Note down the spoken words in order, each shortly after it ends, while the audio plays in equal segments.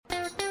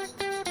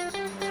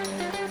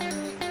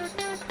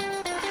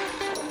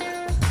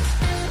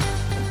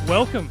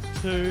Welcome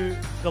to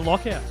The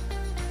Lockout.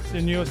 It's the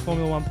newest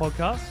Formula One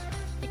podcast.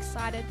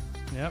 Excited.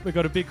 Yeah, we've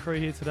got a big crew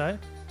here today.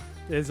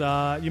 There's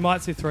you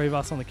might see three of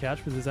us on the couch,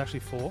 but there's actually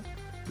four.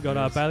 We've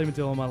got Bailey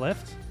Medill on my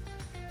left,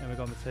 and we've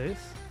got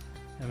Matisse,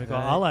 and we've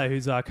got Ale,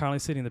 who's currently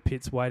sitting in the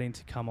pits waiting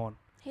to come on.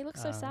 He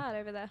looks so sad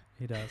over there.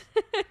 He does.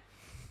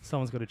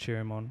 Someone's got to cheer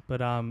him on.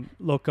 But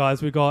look,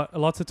 guys, we've got a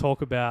lot to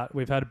talk about.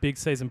 We've had a big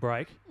season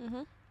break,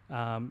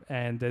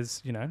 and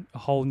there's a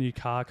whole new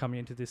car coming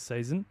into this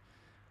season.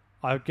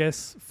 I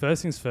guess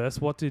first things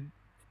first, what did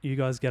you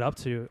guys get up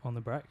to on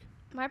the break?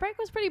 My break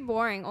was pretty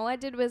boring. All I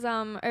did was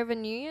over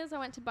New Year's, I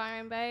went to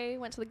Byron Bay,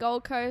 went to the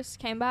Gold Coast,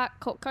 came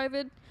back, caught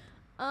COVID.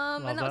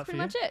 And that was pretty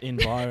much it. In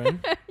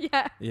Byron?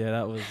 Yeah. Yeah,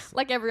 that was...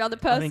 Like every other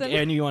person. I think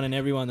anyone and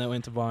everyone that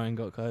went to Byron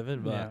got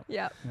COVID. But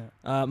yeah.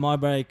 My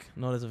break,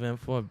 not as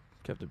eventful. I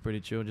kept it pretty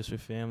chill just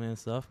with family and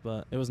stuff.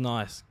 But it was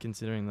nice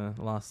considering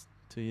the last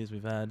 2 years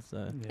we've had.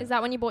 So Is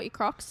that when you bought your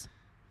Crocs?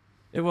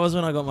 it was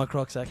when I got my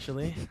Crocs,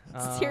 actually.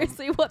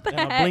 Seriously, what the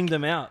heck? I blinged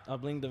them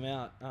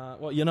out.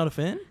 What, you're not a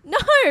fan? No!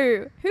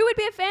 Who would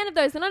be a fan of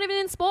those? They're not even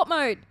in sport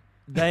mode.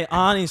 They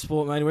aren't in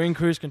sport mode. We're in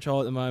cruise control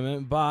at the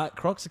moment. But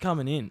Crocs are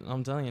coming in.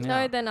 I'm telling you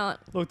now. No, they're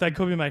not. Look, they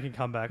could be making a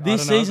comeback.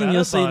 This season,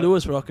 you'll see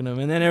Lewis rocking them.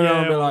 And then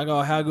everyone will be like,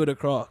 oh, how good are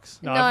Crocs?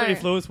 No.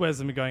 If Lewis wears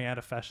them, we're going out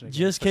of fashion again.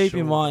 Just keep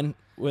in mind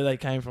where they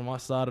came from. I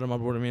started them, I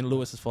brought them in.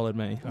 Lewis has followed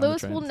me.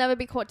 Lewis will never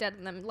be caught dead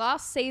in them.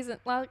 Last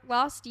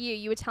year,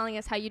 you were telling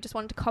us how you just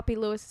wanted to copy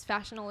Lewis's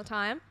fashion all the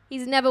time.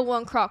 He's never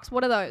worn Crocs.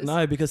 What are those?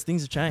 No, because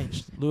things have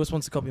changed. Lewis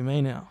wants to copy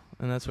me now,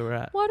 and that's where we're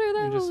at. What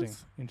are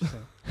those?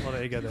 Interesting. A lot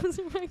of ego there.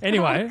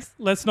 Anyway,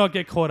 let's not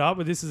get caught up.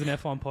 But this is an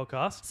F1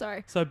 podcast.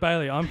 Sorry. So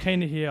Bailey, I'm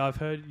keen to hear. I've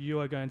heard you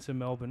are going to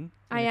Melbourne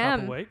in a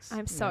couple of weeks.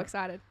 I'm so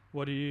excited.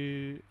 What are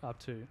you up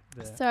to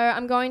there? So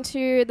I'm going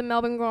to the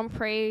Melbourne Grand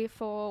Prix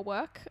for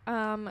work.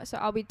 So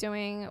I'll be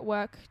doing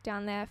work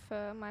down there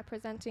for my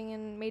presenting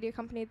and media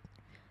company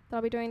that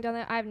I'll be doing down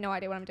there. I have no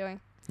idea what I'm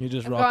doing. You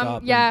just rock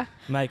up and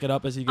make it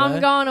up as you go? I'm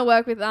going to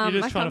work with You're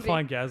just my trying company. to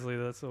find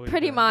Gasly, that's all.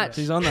 Pretty much.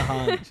 Yeah. She's on the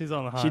hunt. She's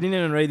on the hunt. She didn't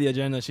even read the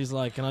agenda. She's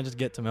like, can I just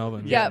get to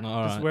Melbourne? Yeah. No,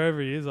 all just right. wherever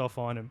he is, I'll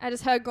find him. I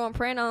just heard Grand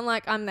Prix and I'm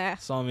like, I'm there.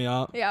 Sign me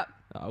up. Yep.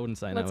 I wouldn't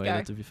say Let's no go.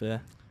 either, to be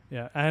fair.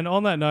 Yeah, and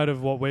on that note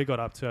of what we got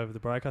up to over the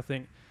break, I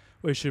think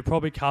we should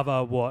probably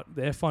cover what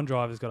the F1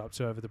 drivers got up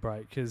to over the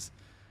break because,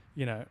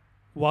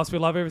 whilst we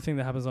love everything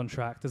that happens on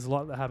track, there's a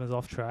lot that happens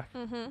off track.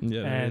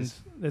 Yeah, and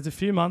there's a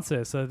few months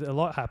there, so a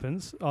lot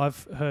happens.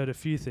 I've heard a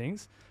few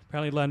things.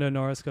 Apparently, Lando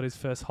Norris got his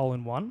first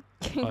hole-in-one.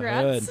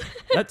 Congrats. I heard.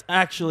 That's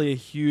actually a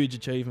huge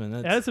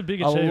achievement. That's a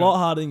big achievement. A lot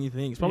harder than you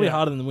think. It's probably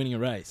harder than winning a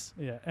race.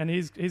 Yeah, and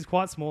he's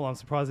quite small. I'm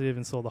surprised he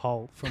even saw the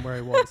hole from where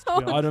he was. To be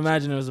honest. I'd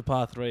imagine it was a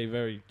par 3,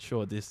 very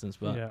short distance,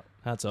 but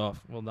hats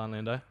off. Well done,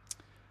 Lando.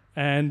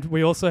 And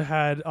we also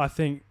had, I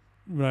think,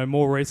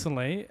 more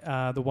recently,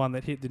 the one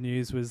that hit the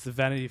news was the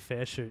Vanity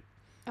Fair shoot.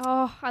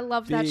 Oh, I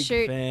loved that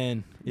shoot. Big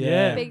fan.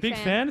 Yeah. Big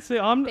fan. See,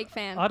 I'm big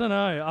fan. I don't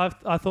know.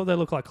 I thought they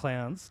looked like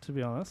clowns, to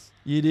be honest.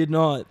 You did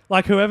not.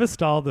 Like whoever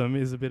styled them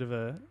is a bit of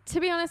a... To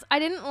be honest, I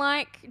didn't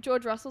like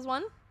George Russell's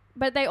one,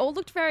 but they all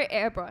looked very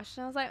airbrushed.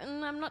 And I was like,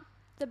 I'm not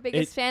the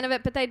biggest fan of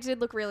it, but they did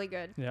look really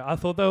good. Yeah, I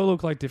thought they all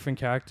looked like different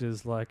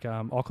characters. Like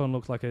Ocon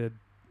looked like a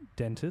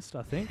dentist,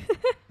 I think.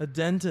 A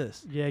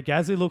dentist? Yeah,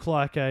 Gasly looked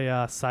like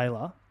a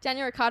sailor.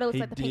 Daniel Ricciardo looks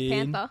like the Pink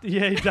Panther.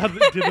 Yeah, he did look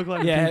like the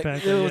Pink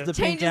Panther. It was the Changed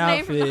pink his outfit.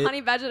 name from the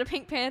Honey Badger to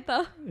Pink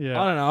Panther.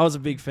 Yeah. I don't know. I was a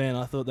big fan.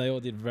 I thought they all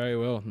did very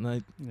well.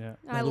 And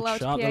I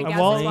loved sharp. Pierre And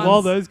Gasly's ones.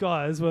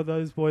 while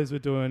those boys were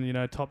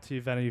doing, top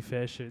tier Vanity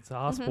Fair shoots, the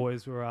us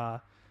boys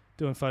were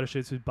doing photo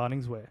shoots with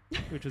Bunnings wear,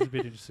 which was a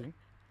bit interesting.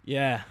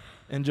 Yeah,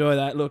 enjoy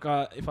that. Look,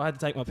 if I had to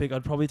take my pick,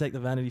 I'd probably take the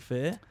Vanity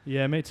Fair.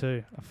 Yeah, me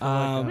too. I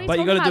feel like, but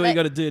you got to do what you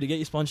got to do to get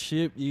your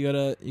sponsorship. You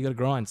gotta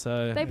grind.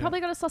 So they probably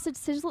got a sausage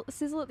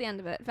sizzle at the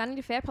end of it.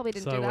 Vanity Fair probably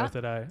didn't do that. Worth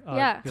it, eh?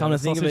 Yeah. Come to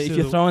think of it, if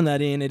you're throwing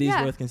that in, it is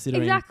worth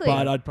considering. Exactly.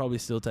 But I'd probably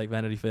still take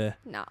Vanity Fair.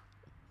 No,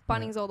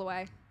 Bunnings all the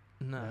way.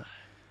 No.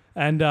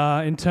 And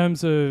in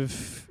terms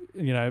of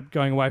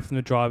going away from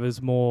the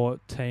drivers, more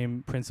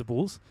team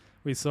principles.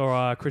 We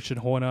saw Christian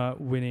Horner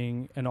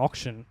winning an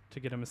auction to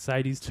get a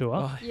Mercedes tour.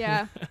 Oh,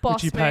 yeah, boss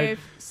which he paid move.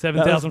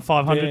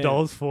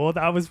 $7,500 for.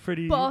 That was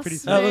pretty Boss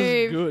sweet. That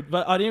was good.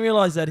 But I didn't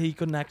realise that he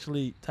couldn't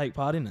actually take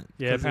part in it.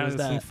 Yeah, apparently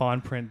there's some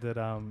fine print that...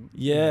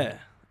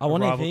 I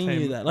wonder if he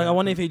knew that. Like, I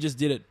wonder if he just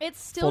did it it's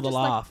still for the just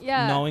laugh,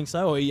 like, knowing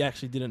so, or he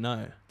actually didn't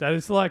know. That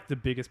is like the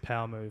biggest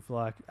power move.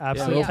 Like,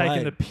 absolutely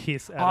taking the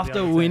piss out after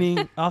of the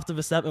winning, after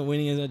Verstappen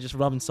winning, and just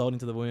rubbing salt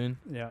into the wound.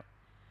 Yeah.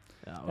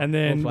 Oh, and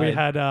then we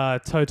had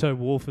Toto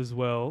Wolff as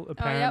well.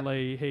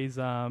 Apparently, he's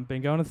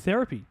been going to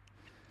therapy.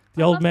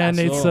 The old man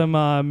needs some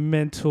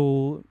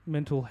mental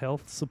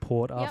health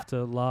support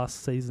after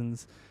last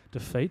season's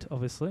defeat,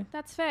 obviously.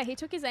 That's fair. He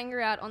took his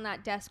anger out on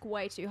that desk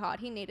way too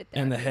hard. He needed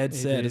therapy. And the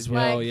headset as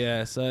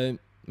well, So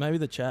maybe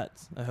the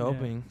chats are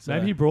helping. Yeah. So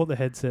maybe he brought the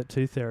headset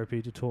to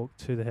therapy to talk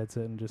to the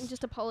headset and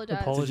just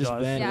apologise. Just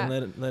vent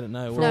and let it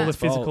know for all the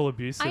physical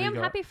abuse that I am he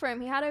got. happy for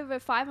him. He had over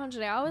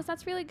 500 hours.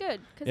 That's really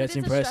good because it's it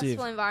is impressive. a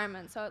stressful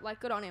environment. So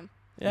good on him.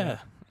 Yeah.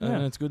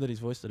 And it's good that he's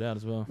voiced it out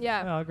as well.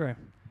 Yeah, I agree.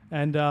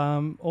 And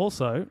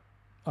also,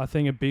 I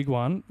think a big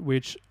one,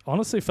 which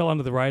honestly fell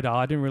under the radar,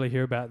 I didn't really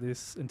hear about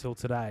this until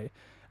today,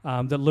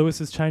 that Lewis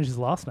has changed his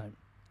last name.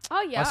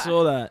 Oh, yeah. I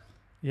saw that.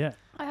 Yeah.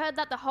 I heard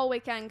that the whole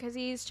weekend because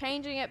he's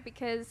changing it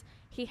because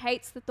he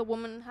hates that the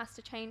woman has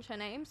to change her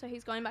name. So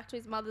he's going back to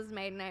his mother's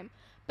maiden name.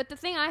 But the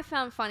thing I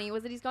found funny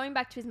was that he's going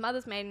back to his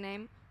mother's maiden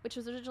name, which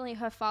was originally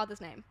her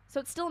father's name. So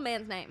it's still a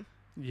man's name.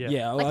 Yeah.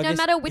 Well, Like, I no guess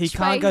matter which he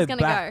can't way go he's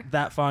gonna back go.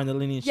 that far in the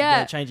lineage. Yeah.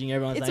 Yeah, changing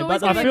everyone's It's name.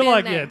 always But I gonna feel be a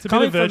like, man's name. it's a bit of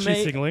coming from virtue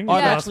me, signaling. I've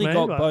if you ask actually me,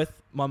 got but- both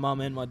my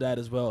mum and my dad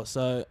as well.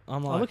 So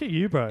I'm Oh, like, look at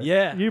you, bro.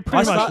 yeah, You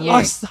pretty much start-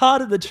 I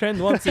started the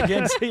trend once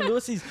again. See,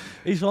 Lewis,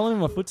 he's following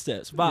my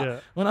footsteps. But Yeah.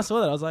 when I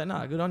saw that, I was like,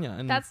 nah, good on you.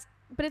 And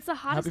But it's the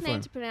hardest Happy for name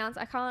him. to pronounce.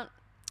 I can't.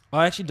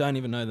 I actually don't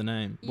even know the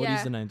name. What Yeah.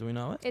 is the name? Do we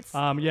know it? It's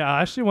Yeah,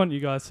 I actually want you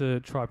guys to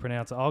try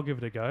pronounce it. I'll give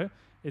it a go.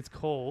 It's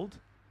called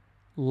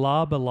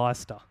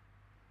Larbalista.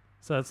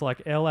 So it's like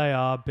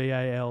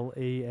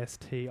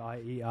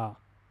Larbalestier.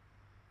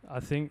 I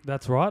think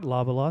that's right,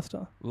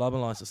 Larbalista.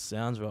 Labalisa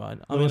sounds right.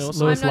 I Lewis- mean,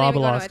 also, Lewis- I'm not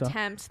even going Larbalista. to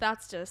attempt.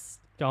 That's just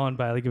Go on,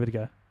 Bailey, give it a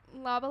go.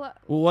 Labala.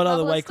 well, what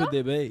other way Labalista? could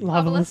there be?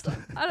 Labalista.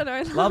 I don't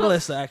know.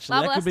 Labalista,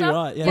 actually. That could be Labalista?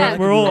 right. Yeah, Yeah. that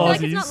We're could all be I right.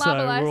 feel like Aussies, it's not so Labalista.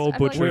 we're all I feel like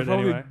butchering We're it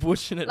probably anyway.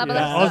 butchering it. Labalista.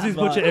 Yeah, Aussies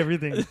but- butcher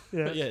everything.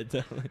 Yeah. Yeah,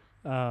 definitely.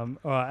 All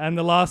right, and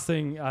the last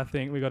thing I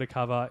think we got to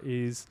cover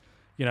is,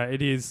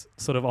 it is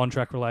sort of on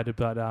track related,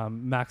 but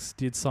Max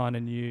did sign a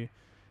new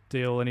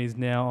deal and he's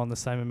now on the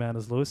same amount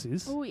as Lewis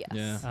is. Oh yes.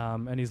 Yeah.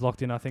 And he's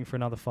locked in, I think, for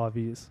another 5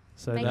 years.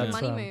 So Making that's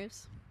money um,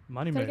 moves.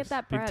 money Gotta moves, get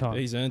that big bread. time.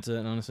 He's earned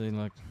it, honestly.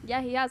 Like,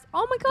 Yeah, he has.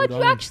 Oh my God, Good you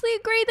on him. actually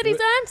agree that he's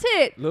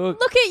earned it. look,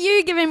 Look at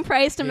you giving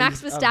praise to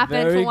Max he's Verstappen a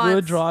very for once.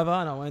 good driver,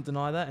 and I won't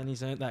deny that. And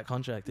he's earned that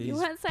contract. You He's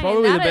weren't saying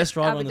probably that the best at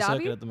driver Abu on the Dhabi.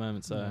 circuit at the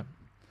moment. So Yeah.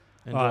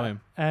 enjoy Alright,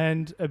 him.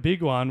 And a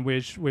big one,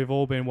 which we've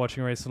all been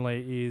watching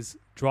recently, is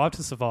Drive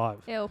to Survive.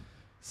 Ew.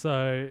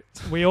 So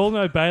we all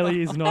know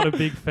Bailey is not a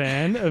big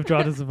fan of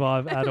Drive to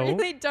Survive I at all.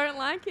 really don't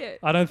like it.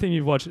 I don't think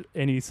you've watched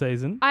any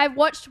season. I've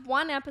watched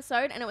one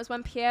episode, and it was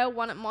when Pierre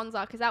won at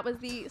Monza, because that was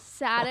the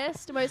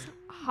saddest, most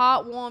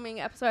heartwarming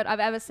episode I've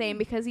ever seen,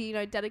 because he,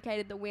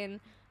 dedicated the win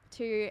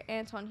to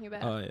Anton Hubert.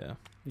 Oh yeah.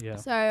 Yeah,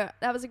 So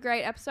that was a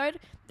great episode.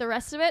 The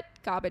rest of it,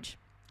 garbage.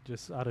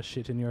 just utter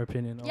shit in your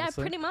opinion, Yeah,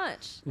 honestly. pretty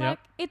much. Yep. Like,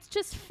 it's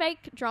just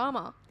fake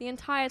drama the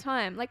entire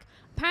time. Like,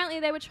 apparently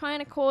they were trying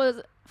to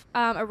cause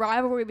a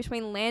rivalry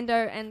between Lando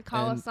and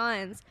Carlos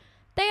Sainz.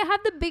 They have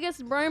the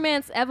biggest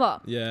romance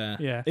ever. Yeah.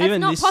 Yeah. That's Even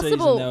not this possible.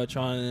 season, they were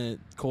trying to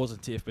cause a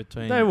tiff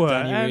between They were,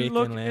 Danny and Rick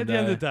look, and at Lando. the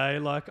end of the day,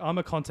 like, I'm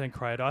a content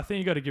creator. I think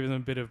you got to give them a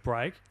bit of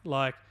break.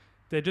 Like,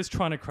 they're just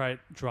trying to create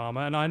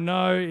drama, and I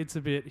know it's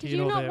a bit Did here you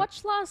nor not there.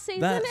 watch last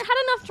season? That's- It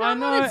had enough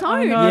drama on its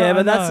I own. know. yeah,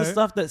 but that's the know.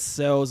 stuff that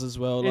sells as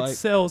well. It Like,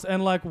 sells,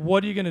 and like,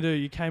 what are you going to do?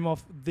 You came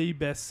off the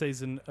best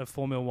season of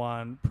Formula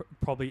One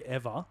probably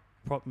ever.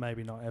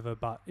 Maybe not ever,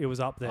 but it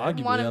was up there.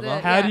 Arguably One of ever. the-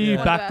 How do you one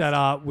of back the that best.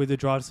 up with the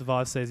Drive to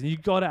Survive season? You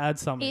got to add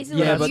something.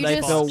 Easily. Yeah, but you they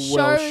just fell show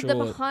well the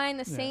short. behind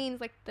the Yeah. scenes,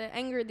 like the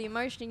anger, the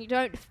emotion. You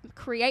don't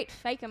create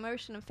fake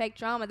emotion and fake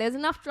drama. There's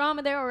enough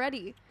drama there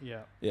already. Yeah,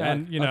 Yeah,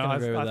 and I can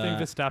agree with I think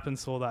that. Verstappen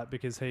saw that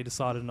because he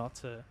decided not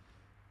to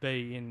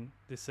be in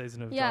this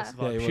season of Yeah. Drive to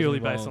Survive Yeah, he wasn't purely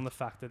based involved. on the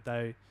fact that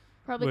they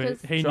Probably were,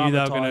 because he knew they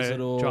were going Dramatise it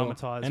to all.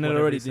 dramatize, and it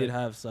whatever already he did said.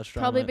 have such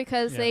drama. probably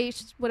because Yeah. they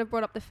would have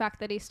brought up the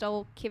fact that he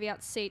stole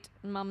Kvyat's seat,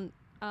 mum,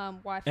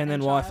 wife, and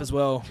then wife child. as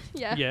well.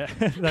 Yeah. Yeah,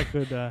 that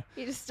could.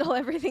 He just stole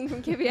everything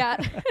from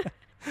Kvyat.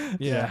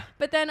 Yeah.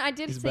 But then I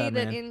did He's a see bad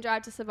that man. in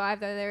Drive to Survive,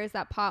 though, there is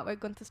that part where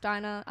Gunther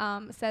Steiner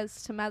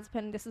says to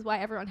Mazepin, "This is why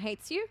everyone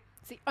hates you."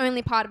 It's the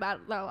only part about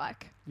it that I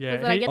like. Yeah,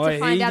 Was I he- get Oh, to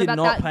find he out did about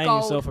not that paint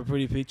gold. himself a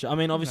pretty picture. I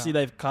mean, obviously No.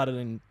 they've cut it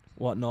and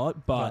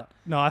whatnot, but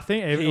no, I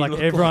think he like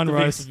looked everyone like the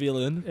biggest roasts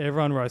villain.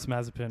 everyone roasts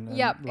Mazepin. And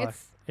Yep, like,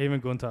 it's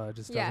even Gunther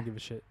just Yeah. doesn't give a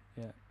shit.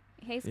 Yeah,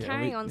 he's Yeah,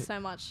 carrying we- on so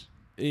much.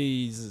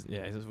 He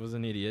was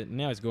an idiot.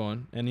 Now he's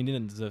gone, and he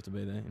didn't deserve to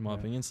be there, in my Yeah.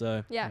 opinion.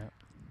 So Yeah. Yeah.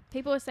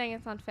 People are saying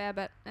it's unfair,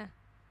 but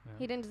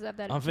he didn't deserve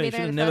that. I to think be he there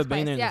should have in the never first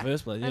been there place. in the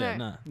first place. I Yeah,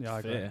 know. nah. Yeah, I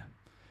agree. Fair.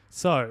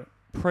 So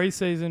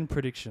pre-season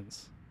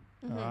predictions.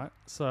 Mhm. All right.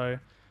 So,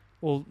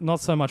 well, not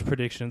so much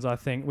predictions. I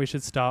think we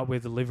should start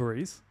with the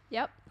liveries.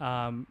 Yep.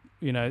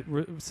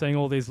 Seeing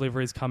all these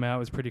liveries come out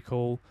was pretty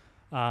cool.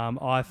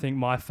 I think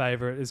my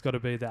favourite has got to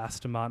be the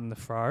Aston Martin, the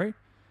Ferrari.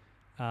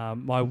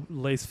 My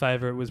least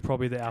favourite was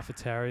probably the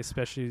AlphaTauri,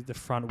 especially the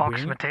front Box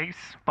wing. Matisse.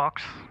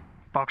 Box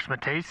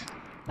Matisse.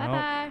 Bye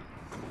bye.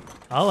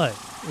 Ale,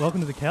 welcome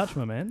to the couch,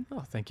 my man.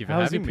 Oh, thank you for How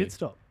was your having me. pit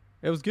stop?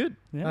 It was good.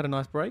 Yeah. I had a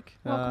nice break.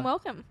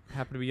 Welcome.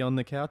 Happy to be on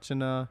the couch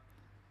and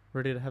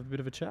ready to have a bit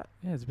of a chat.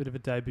 Yeah, it's a bit of a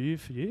debut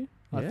for you.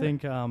 I Yeah.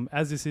 think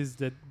as this is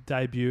the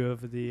debut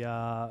of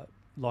the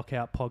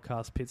Lockout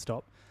podcast pit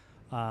stop,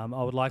 I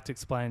would like to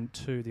explain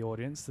to the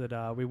audience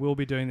that we will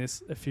be doing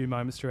this a few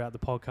moments throughout the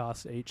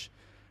podcast each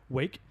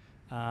week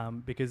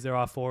because there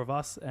are 4 of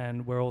us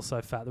and we're all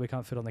so fat that we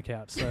can't fit on the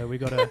couch. So we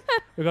got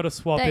to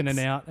swap in and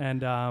Thanks. out,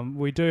 and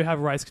we do have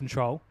Race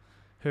Control,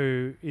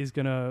 who is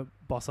going to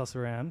boss us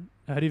around.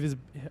 Heard he's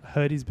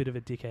a bit of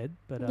a dickhead,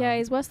 but Yeah,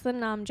 he's worse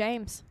than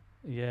James.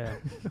 yeah,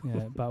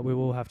 but we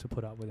will have to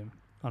put up with him,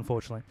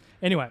 unfortunately.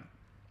 Anyway,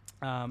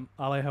 Ale,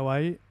 how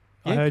are you?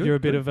 I Yeah, heard good, you're a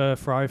bit good. of a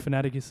Ferrari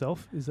fanatic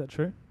yourself. Is that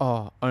true?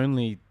 Oh,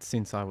 only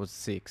since I was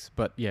 6,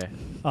 but yeah.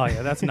 Oh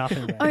yeah, that's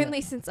nothing. man.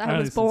 Only since I Only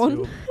was since you born.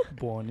 were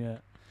born, yeah.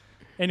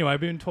 Anyway, we've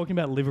been talking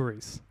about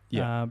liveries.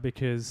 Yeah.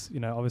 Because,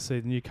 obviously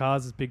the new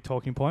cars is a big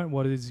talking point.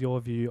 What is your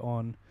view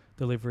on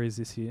the liveries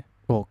this year?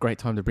 Well, great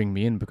time to bring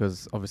me in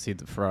because obviously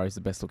the Ferrari is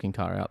the best looking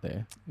car out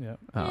there. Yeah.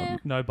 Yeah.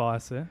 No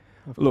bias there.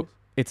 of Look, course.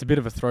 it's a bit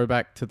of a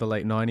throwback to the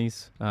late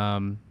 90s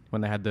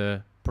when they had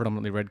the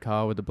predominantly red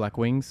car with the black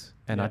wings,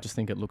 and Yeah. I just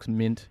think it looks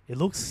mint. It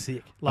looks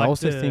sick. I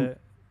also think-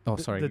 Oh,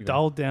 the sorry. The you go.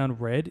 dulled down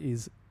red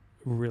is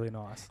really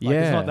nice. Like,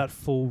 it's Yeah. not that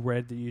full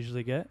red that you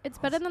usually get. It's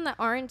better than the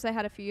orange they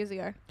had a few years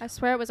ago. I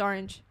swear it was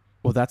orange.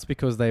 Well, that's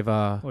because they've...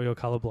 Or you're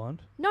colourblind.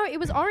 No, it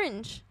was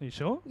orange. Are you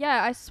sure?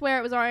 Yeah, I swear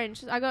it was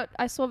orange.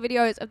 I saw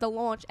videos of the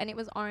launch and it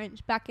was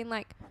orange back in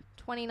like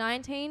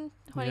 2019,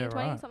 2020,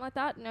 right. something like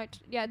that. No,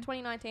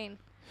 2019.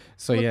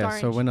 So looked yeah,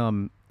 so orange.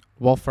 when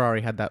while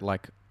Ferrari had that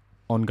like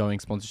ongoing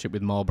sponsorship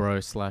with Marlboro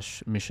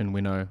 / Mission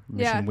Winnow,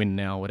 Mission Yeah. Win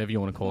Now, whatever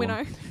you want to call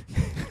them.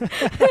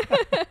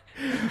 Winnow.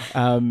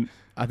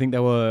 I think they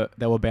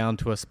were bound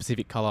to a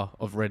specific color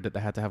of red that they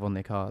had to have on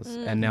their cars,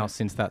 and now Yeah.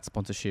 since that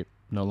sponsorship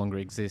no longer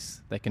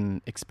exists, they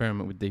can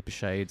experiment with deeper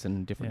shades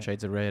and different Yeah.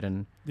 shades of red,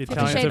 and The 50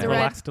 Italians Shades have of Red.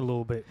 relaxed a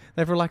little bit.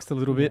 they've relaxed a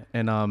little bit.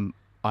 And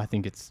I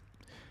think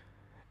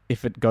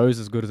if it goes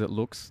as good as it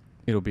looks,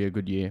 it'll be a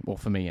good year. Well,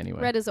 for me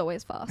anyway. Red is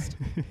always fast.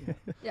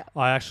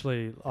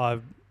 I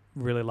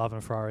really love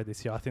a Ferrari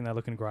this year. I think they're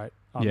looking great.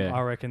 Yeah.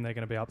 I reckon they're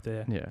going to be up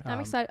there. Yeah, I'm Um,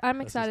 excited. I'm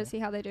that's excited to just see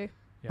how they do.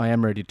 Yeah. I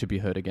am ready to be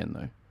hurt again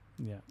though.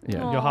 Yeah.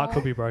 Yeah, Your heart Aw.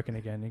 could be broken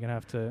again. You're going to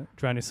have to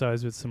drown your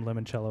sows with some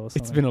limoncello or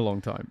something. it's been a long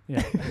time.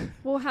 Yeah.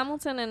 Well,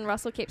 Hamilton and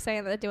Russell keep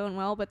saying that they're doing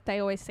well, but they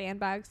always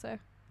sandbag. So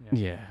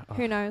Yeah.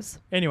 who knows?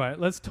 Anyway,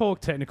 let's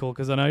talk technical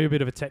because I know you're a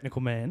bit of a technical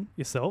man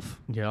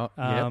yourself. Yeah.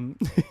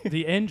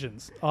 The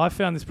engines. I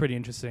found this pretty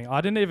interesting.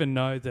 I didn't even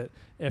know that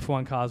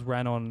F1 cars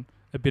ran on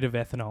a bit of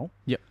ethanol.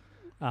 Yep.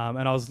 And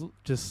I was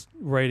just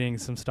reading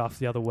some stuff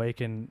the other week,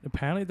 and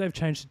apparently they've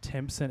changed to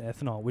 10%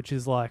 ethanol, which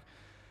is like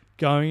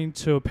going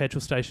to a petrol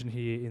station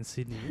here in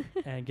Sydney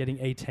and getting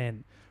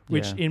E10,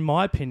 which Yeah. in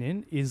my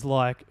opinion is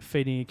like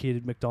feeding a kid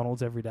at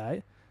McDonald's every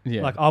day.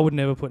 Yeah. Like I would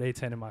never put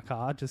E10 in my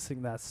car. I just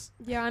think that's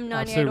Yeah, I'm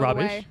 98 absolute all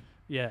the rubbish. way.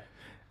 Yeah.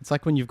 It's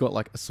like when you've got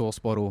like a sauce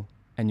bottle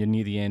and you're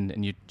near the end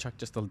and you chuck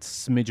just a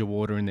smidge of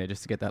water in there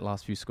just to get that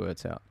last few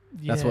squirts out.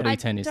 That's what Yeah. I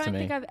E10 is to don't me.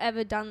 think I've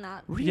ever done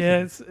that. Yeah,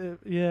 it's, I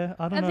don't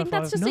I know. think if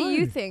that's just I've- a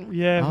you thing.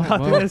 Yeah, Oh, I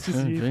think well, that's just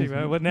oh, a you geez. thing,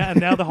 right? Well,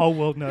 now the whole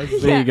world knows.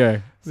 There Yeah. you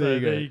go. So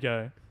there you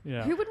go.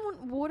 Yeah. Who would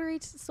want watery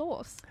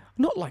sauce?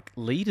 Not like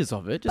liters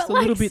of it, just But a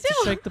little like bit to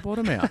still. shake the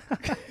bottom out.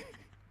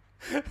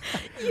 No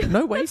That's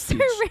so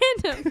wastage.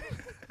 random.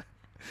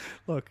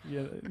 Look,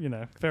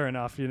 fair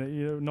enough.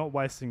 You're not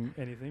wasting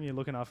anything. You're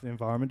looking after the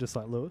environment, just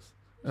like Lewis.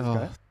 Which is Oh,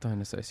 great.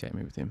 don't associate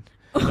me with him.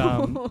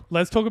 But,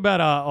 let's talk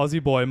about our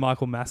Aussie boy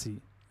Michael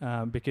Massey,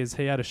 because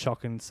he had a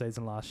shocking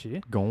season last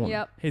year. Gone.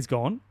 Yep. He's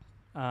gone.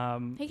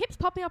 He keeps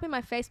popping up in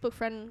my Facebook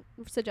friend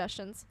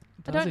suggestions.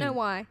 I Does don't he? know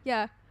why.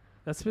 Yeah.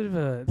 That's a bit of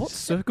a. What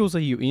circles are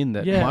you in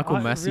that Yeah, Michael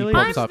I Massey really-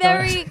 pops I'm up?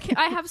 very.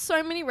 I have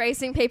so many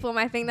racing people in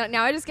my thing that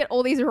now I just get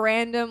all these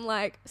random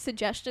like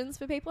suggestions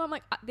for people. I'm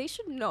like, these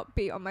should not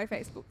be on my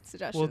Facebook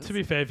suggestions. Well, to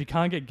be fair, if you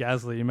can't get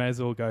Gasly, you may as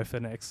well go for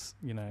the next,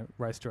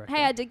 race director.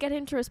 Hey, I did get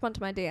him to respond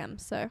to my DM.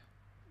 So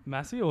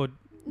Massey or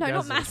no,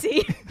 not Gasly?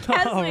 Massey. Oh,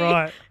 Gasly.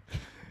 right.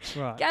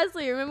 Right.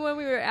 Gasly, remember when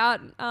we were out?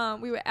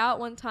 We were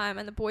out one time,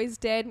 and the boys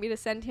dared me to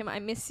send him "I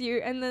miss you,"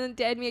 and then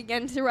dared me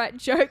again to write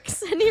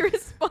jokes, and he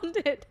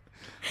responded.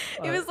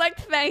 It was like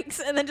thanks,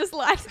 and then just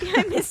liked the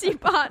 "I miss you"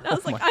 part. And I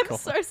was Oh like, my I'm God.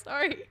 so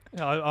sorry.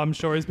 I'm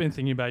sure he's been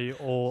thinking about you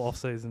all off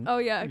season. Oh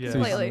yeah, Yeah,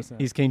 completely. 100%.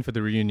 He's keen for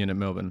the reunion at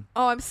Melbourne.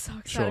 Oh, I'm so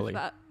excited Surely. for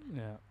that.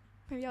 Yeah.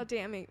 Maybe I'll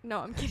DM me. No,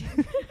 I'm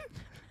kidding.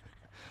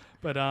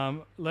 But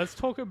let's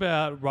talk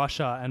about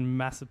Russia and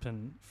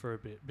Mazepin for a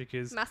bit,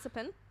 because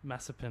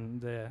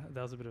Mazepin there,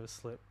 that was a bit of a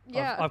slip.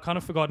 Yeah. I've kind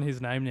of forgotten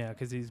his name now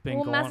because he's been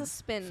Well, gone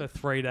Mazepin for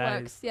 3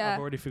 days. works, yeah. I've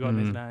already forgotten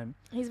his Mm. name.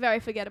 He's very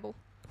forgettable.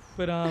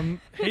 But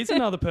he's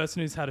another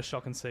person who's had a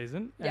shocking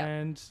season, Yeah.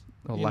 and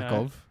Or you lack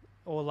know, of.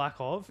 or lack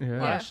of. Yeah. I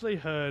Yeah. actually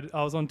heard,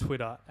 I was on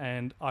Twitter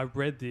and I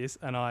read this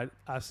and I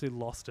absolutely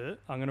lost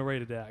it. I'm going to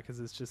read it out because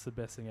it's just the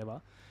best thing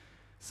ever.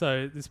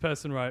 So this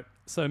person wrote,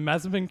 so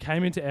Mazepin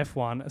came into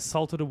F1,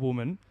 assaulted a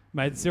woman,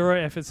 made zero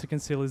efforts to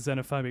conceal his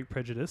xenophobic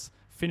prejudice,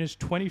 finished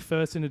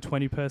 21st in a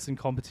 20-person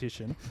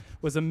competition,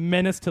 was a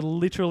menace to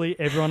literally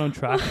everyone on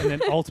track, and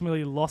then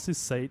ultimately lost his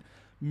seat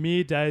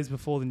mere days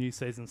before the new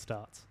season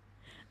starts.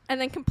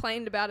 And then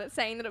complained about it,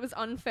 saying that it was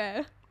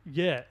unfair.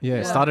 Yeah. Yeah,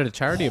 Yeah. started a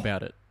charity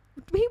about it.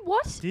 He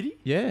what? Did he?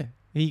 Yeah.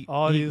 He He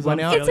was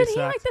went out. unfairly Isn't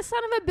he like sacked. the son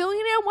of a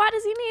billionaire? Why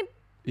does he need...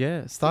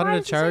 Yeah, started Why a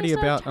does he charity say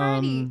start a about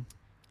charity?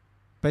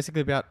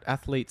 basically about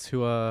athletes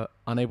who are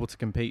unable to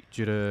compete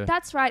due to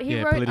That's right. He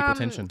yeah, wrote political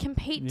tension.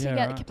 compete Yeah,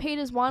 together, right. compete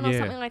as one or Yeah.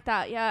 something like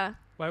that. Yeah.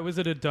 Wait, was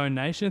it a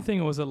donation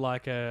thing or was it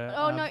like a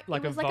Oh no,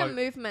 like it was a like a vote,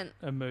 movement.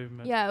 a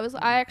movement? Yeah, it was.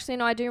 I actually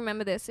know. I do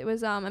remember this. It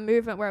was a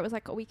movement where it was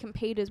like we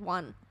compete as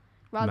one.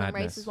 rather than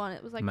Madness. races one.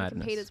 It was like Madness. the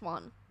competitors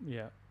won.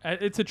 Yeah,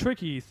 it's a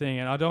tricky thing,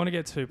 and I don't want to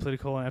get too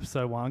political on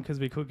episode 1 because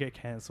we could get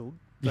cancelled.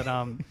 But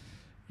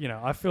you know,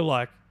 I feel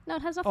like No,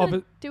 it has nothing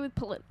to do with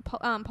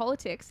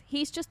politics.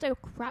 He's just a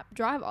crap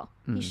driver.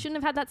 He shouldn't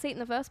have had that seat in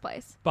the first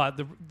place. But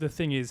the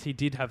thing is, he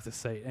did have the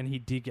seat, and he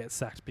did get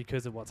sacked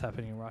because of what's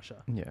happening in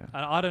Russia. Yeah.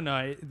 And I don't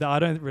know. I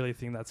don't really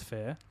think that's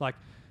fair. Like,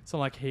 it's not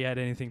like he had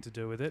anything to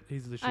do with it.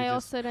 He's literally I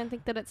also don't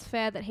think that it's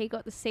fair that he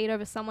got the seat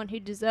over someone who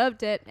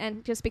deserved it,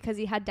 and just because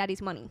he had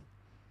daddy's money.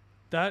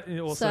 That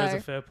also is So, a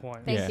fair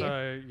point. thank you.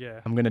 So,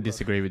 yeah. I'm going to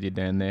disagree with you,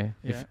 Dan, there.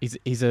 Yeah. If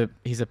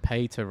he's a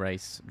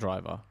pay-to-race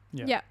driver.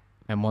 Yeah.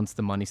 And once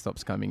the money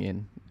stops coming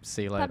in,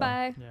 see you later.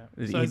 Bye-bye.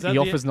 Yeah. He, So is that he the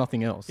offers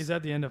nothing else. Is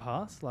that the end of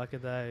Haas? Like,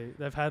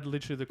 they've had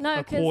literally No,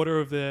 a 'cause quarter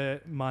of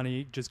their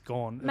money just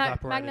gone,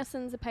 evaporated.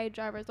 Magnussen's a paid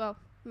driver as well.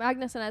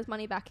 Magnussen has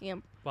money backing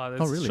him. But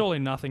it's really? surely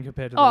nothing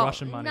compared to the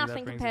Russian money. that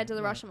nothing brings compared in. to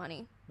the Russian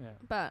money. Yeah.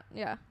 But,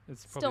 yeah.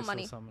 It's Still probably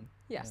money. someone.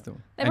 Yeah. Still.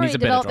 They've And he's already a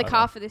better developed the driver.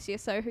 car for this year,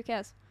 so who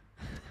cares?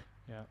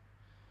 Yeah.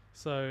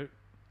 So,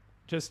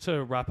 just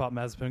to wrap up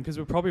Mazepin, because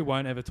we probably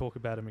won't ever talk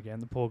about him again,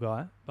 the poor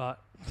guy.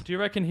 But do you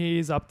reckon he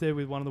is up there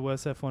with one of the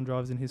worst F1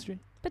 drivers in history?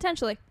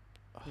 Potentially.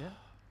 Yeah.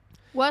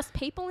 Worst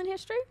people in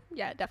history?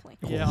 Yeah, definitely.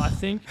 Yeah, I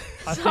think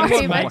Sorry,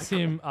 what mate. makes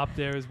him up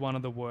there as one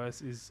of the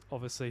worst is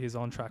obviously his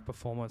on-track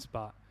performance,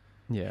 but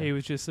Yeah. he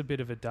was just a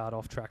bit of a dart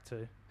off track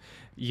too.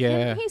 Yeah.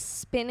 Didn't he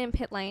spin in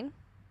pit lane?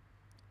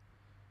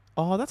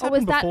 Oh, that's Or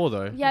was happened that- before,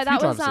 though. Yeah, A few that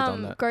was drivers have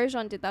done that.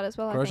 Grosjean did that as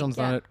well. I think. Grosjean's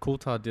done Yeah. it.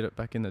 Coulthard did it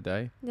back in the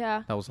day.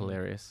 Yeah. That was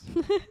hilarious.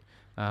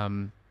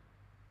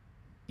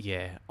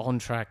 Yeah, on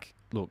track,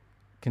 look,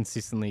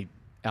 consistently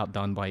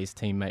outdone by his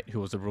teammate who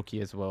was a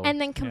rookie as well.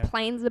 And then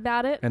complains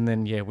about it. And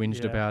then,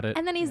 whinged Yeah. about it.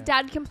 And then his Yeah.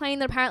 dad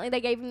complained that apparently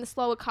they gave him the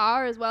slower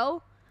car as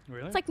well.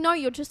 Really? It's like, no,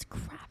 you're just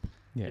crap.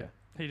 Yeah.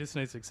 He just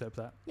needs to accept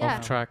that. Yeah.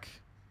 Off track,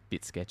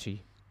 bit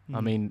sketchy. I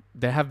Mm. mean,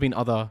 there have been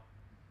other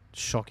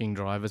shocking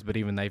drivers, but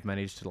even they've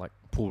managed to like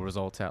pull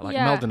results out. Like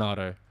Yeah.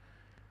 Maldonado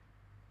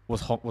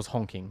was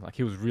honking, like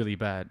he was really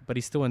bad, but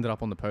he still ended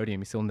up on the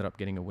podium. He still ended up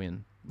getting a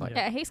win. Like,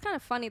 Yeah, he's kind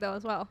of funny though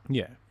as well.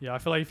 yeah, Yeah, I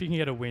feel like if you can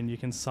get a win, you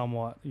can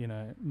somewhat,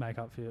 make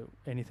up for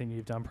anything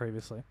you've done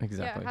previously.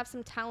 exactly. Yeah, have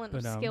some talent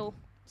But, or skill.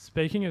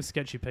 Speaking of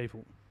sketchy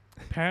people,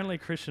 apparently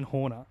Christian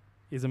Horner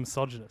is a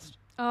misogynist.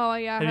 Oh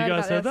yeah, I Have you heard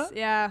guys about heard this. that?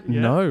 Yeah.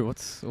 Yeah. No,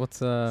 what's he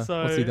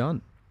So-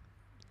 done?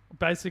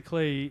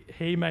 Basically,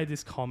 he made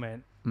this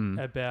comment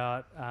Mm.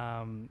 about,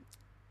 I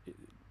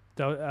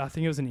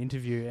think it was an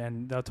interview,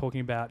 and they were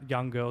talking about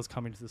young girls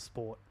coming to the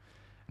sport.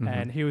 Mhm.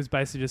 And he was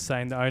basically just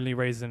saying the only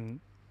reason,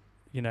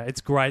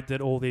 it's great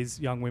that all these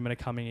young women are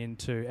coming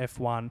into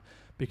F1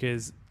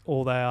 because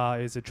all they are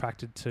is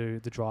attracted to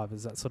the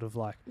drivers. That's sort of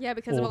like Yeah,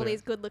 because of all all the-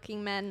 these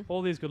good-looking men.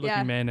 all these good-looking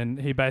Yeah. men. And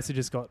he basically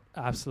just got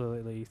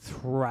absolutely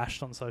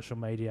thrashed on social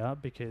media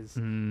because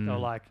Mm. they were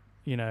like,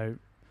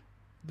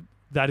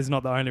 that is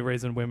not the only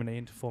reason women are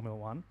into Formula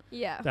One.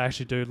 Yeah. They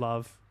actually do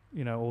love,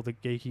 all the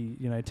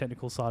geeky,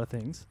 technical side of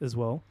things as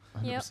well.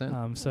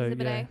 100%. So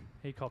Exhibit yeah, A.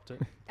 he copped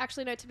it.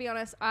 Actually, no, to be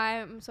honest,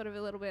 I'm sort of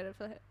a little bit of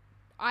a...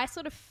 I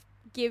sort of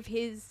give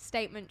his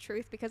statement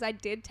truth because I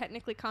did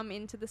technically come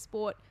into the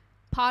sport.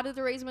 Part of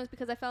the reason was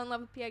because I fell in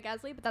love with Pierre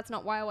Gasly, but that's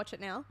not why I watch it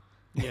now.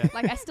 Yeah.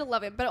 Like, I still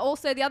love him. But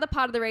also, the other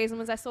part of the reason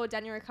was I saw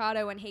Daniel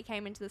Ricciardo when he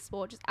came into the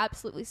sport just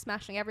absolutely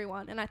smashing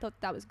everyone, and I thought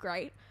that was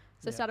great.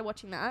 So I Yeah. started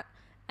watching that.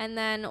 And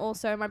then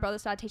also my brother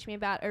started teaching me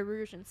about Eau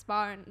Rouge and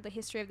Spa and the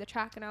history of the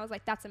track, and I was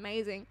like, that's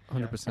amazing.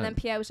 100%. And then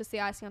Pierre was just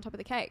the icing on top of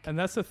the cake. And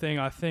that's the thing.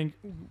 I think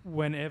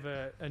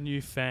whenever a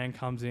new fan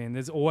comes in,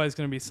 there's always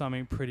going to be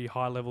something pretty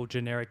high level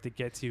generic that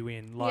gets you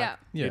in, like Yeah.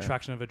 the Yeah.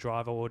 attraction of a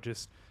driver or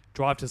just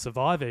Drive to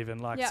Survive, even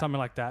like Yeah. something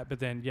like that. But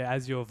then,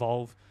 as you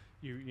evolve,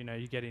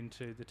 you get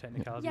into the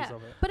technicalities Yeah.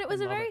 of it. But it was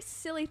and a love very it.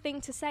 silly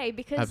thing to say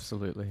because...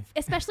 Absolutely.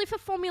 Especially for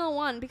Formula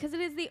One, because it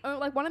is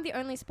one of the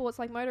only sports,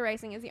 like motor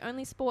racing, is the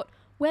only sport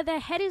where their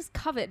head is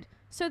covered,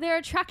 so their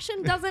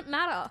attraction doesn't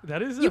matter.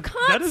 That is You that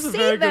can't is a see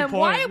very them. good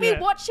point. Why are we yeah.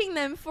 watching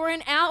them for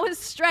an hour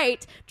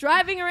straight,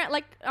 driving around?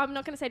 Like, I'm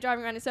not going to say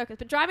driving around in circles,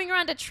 but driving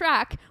around a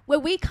track where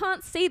we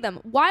can't see them.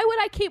 Why would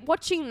I keep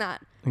watching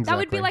that? Exactly. That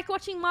would be like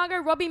watching Margot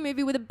Robbie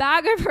movie with a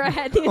bag over her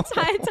head the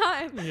entire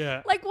time.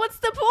 Yeah. Like, what's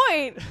the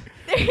point?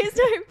 There is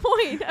no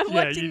point of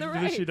watching you the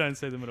race. literally don't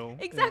see them at all.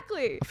 Yeah.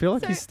 Exactly. I feel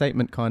like So- his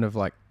statement kind of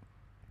like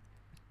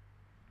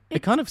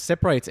it kind of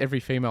separates every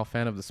female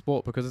fan of the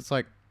sport because it's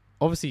like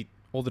obviously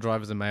all the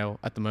drivers are male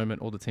at the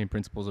moment, all the team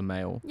principals are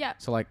male. Yeah.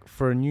 So like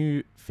for a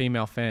new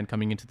female fan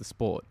coming into the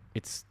sport,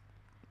 it's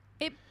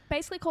It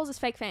basically calls us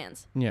fake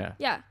fans. yeah.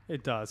 Yeah.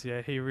 It does,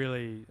 yeah. He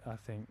really,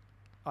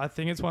 I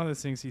think it's one of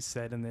those things he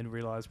said and then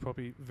realised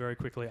probably very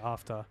quickly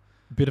after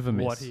Bit of a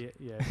miss. what he,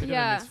 bit of a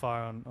Yeah.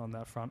 misfire on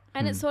that front.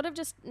 And it Hmm. sort of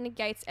just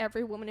negates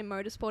every woman in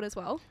motorsport as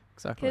well.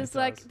 Exactly. Because, It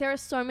like, does. there are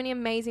so many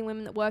amazing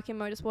women that work in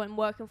motorsport and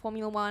work in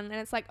Formula One. And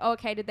it's like, oh,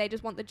 okay, did they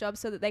just want the job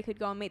so that they could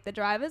go and meet the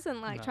drivers and,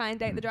 like, No. try and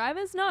date the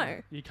drivers?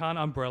 No. You can't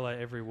umbrella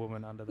every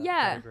woman under that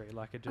Yeah. category.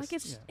 Like, it just,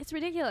 Like, it's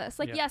ridiculous.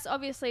 Like, Yeah. yes,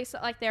 obviously, so,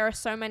 like, there are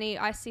so many,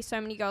 I see so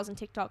many girls on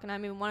TikTok, and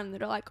I'm even one of them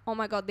that are like, oh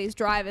my God, these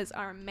drivers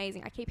are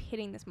amazing. I keep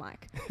hitting this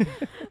mic.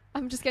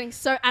 I'm just getting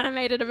so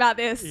animated about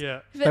this. Yeah.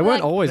 But, They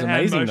weren't like, always The hand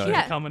amazing though. motions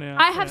Yeah. are coming out.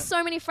 I have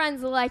so many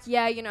friends that are like,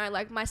 yeah, you know,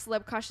 like my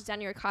celeb crush is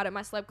Daniel Ricciardo,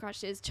 my celeb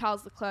crush is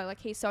Charles Leclerc, like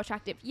he's so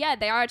attractive. Yeah,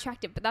 they are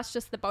attractive, but that's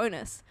just the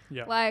bonus.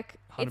 Yeah. Like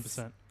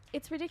 100%.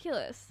 it's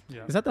ridiculous.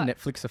 Yeah. Is that the But-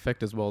 Netflix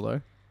effect as well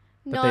though?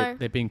 That No.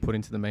 they're being put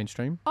into the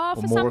mainstream? Oh, or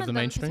for more some of of the them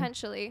mainstream?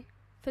 potentially.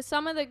 For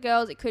some of the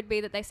girls, it could be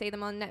that they see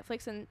them on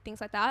Netflix and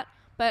things like that.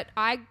 But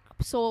I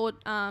saw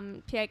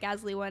Pierre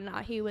Gasly when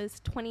he was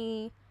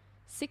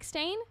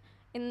 2016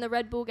 in the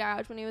Red Bull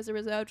garage when he was a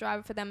reserve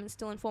driver for them and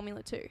still in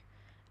Formula 2.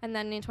 And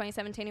then in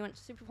 2017 he went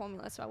to Super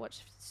Formula, so I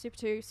watched Super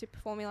 2, Super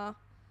Formula.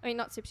 I mean,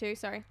 not Super 2,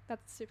 sorry,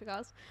 that's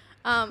Supercars.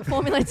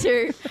 Formula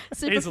 2,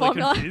 Super Easily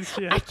Formula. confused,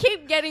 yeah. I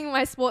keep getting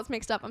my sports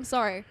mixed up. I'm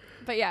sorry.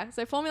 But yeah,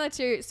 so Formula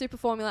 2, Super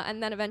Formula,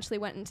 and then eventually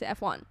went into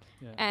F1.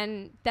 Yeah.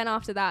 And then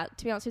after that,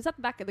 to be honest, he was at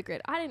the back of the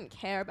grid. I didn't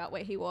care about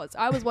where he was.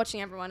 I was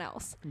watching everyone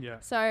else. Yeah.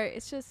 So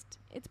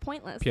it's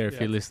pointless. Pierre, if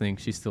Yeah. you're listening,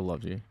 she still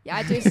loves you. Yeah,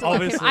 I do still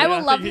love him. Obviously, I I will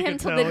think love you him can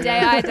till tell, the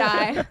day yeah. I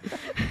die.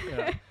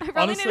 Yeah. I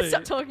probably need Honestly- to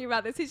stop talking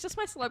about this. He's just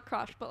my celeb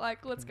crush, but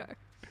like, let's go.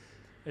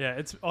 Yeah,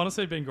 it's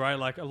honestly been great.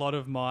 Like a lot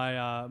of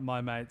my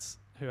my mates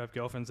who have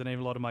girlfriends, and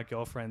even a lot of my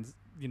girlfriends,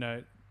 you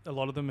know, a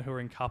lot of them who are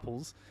in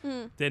couples,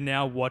 they're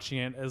now watching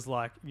it as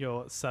like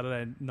your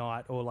Saturday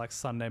night or like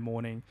Sunday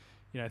morning,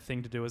 you know,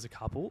 thing to do as a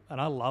couple, and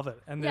I love it.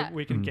 And then Yeah.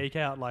 we can geek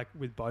out like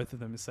with both of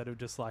them instead of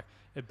just like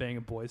it being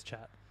a boys'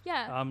 chat.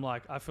 Yeah.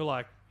 I feel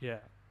like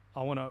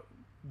I want to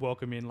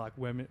welcome in like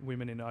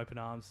women in open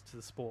arms to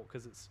the sport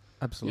because it's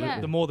Absolutely. Yeah.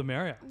 the more the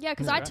merrier. Yeah,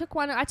 because Yeah. I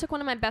took one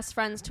of my best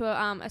friends to a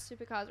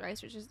supercars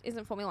race, which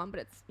isn't Formula 1, but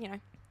it's, you know,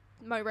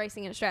 motor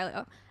racing in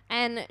Australia.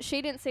 And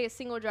she didn't see a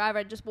single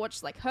driver, just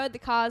watched, like, heard the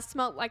cars,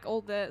 smelled, like,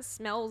 all the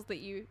smells that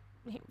you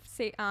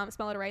see,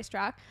 smell at a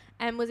racetrack,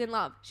 and was in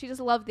love. She just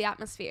loved the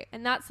atmosphere.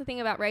 And that's the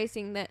thing about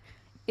racing that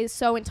is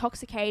so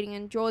intoxicating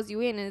and draws you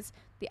in, is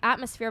the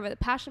atmosphere of it, the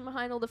passion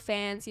behind all the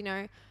fans, you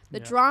know, the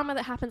Yeah. drama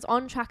that happens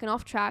on track and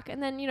off track.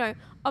 And then, you know,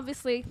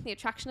 obviously the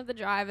attraction of the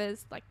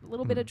drivers, like a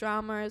little bit of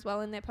drama as well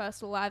in their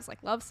personal lives,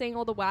 like love seeing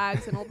all the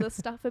wags and all the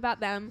stuff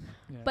about them.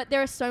 Yeah. But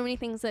there are so many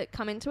things that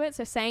come into it.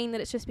 So saying that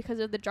it's just because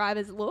of the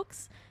driver's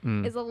looks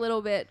Mm. is a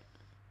little bit,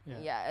 Yeah.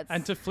 yeah. It's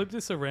And to flip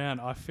this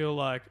around, I feel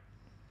like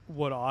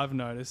what I've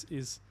noticed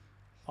is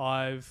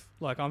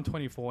I'm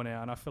 24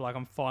 now, and I feel like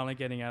I'm finally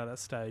getting out of that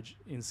stage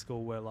in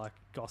school where like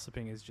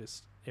gossiping is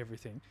just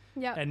everything.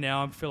 yeah. And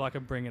now I feel like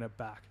I'm bringing it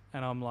back,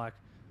 and I'm like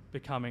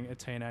becoming a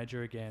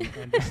teenager again,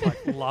 and just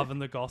like loving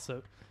the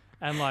gossip,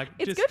 and like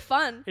It's just, good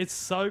fun. It's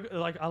so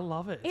like I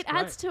love it. It's It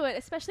adds to it,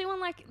 especially when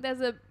like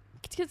there's a.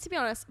 Because to be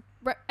honest,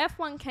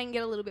 F1 can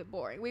get a little bit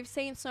boring. We've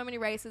seen so many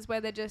races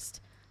where they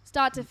just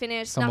start to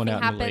finish, Someone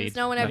nothing out in the happens, lead.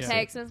 no one That's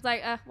overtakes, and it's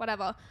like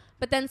whatever.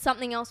 But then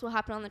something else will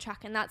happen on the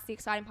track, and that's the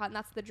exciting part, and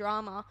that's the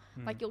drama.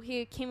 Like you'll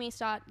hear Kimmy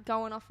start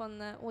going off on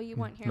the. Well, you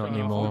won't hear Not him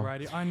Going going off on anymore. the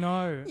radio. I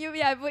know.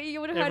 Yeah, but you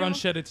would have heard Everyone him.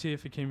 shed a tear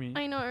for Kimmy.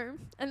 I know,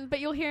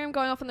 but you'll hear him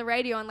going off on the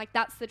radio, and like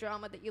that's the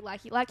drama that you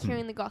like. You like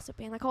hearing the gossip,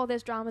 being like, oh,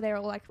 there's drama there, or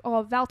like,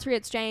 oh, Valtteri,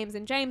 it's James,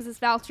 and James is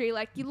Valtteri.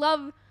 Like you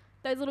love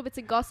those little bits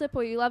of gossip,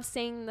 or you love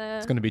seeing the.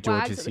 It's gonna be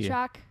wags George's at the year.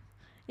 track.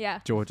 Yeah,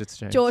 George, it's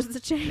James. George is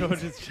James.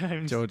 George is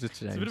James. George, it's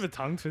It's a James. bit of a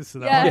tongue twister.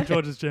 That Yeah. one.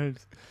 George is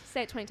James.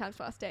 Say it 20 times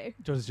fast, Dave.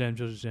 George is James.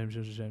 George is James.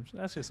 George is James.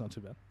 That's just not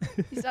too bad.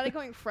 You started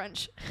going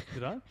French.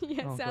 Did I?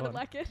 Yeah, Oh, it sounded God.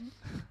 like it.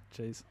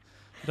 Jeez.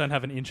 I don't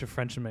have an inch of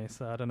French in me,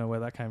 so I don't know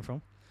where that came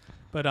from.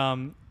 But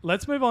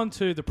let's move on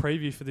to the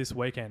preview for this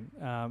weekend.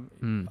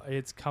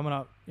 It's coming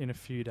up in a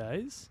few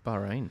days.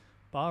 Bahrain.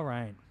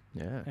 Bahrain.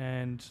 Yeah.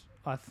 And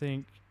I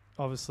think,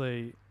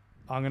 obviously,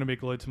 I'm going to be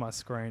glued to my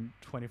screen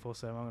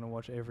 24/7. I'm going to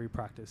watch every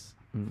practice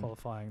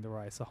qualifying the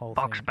race, the whole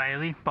Box thing.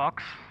 Bailey,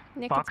 box.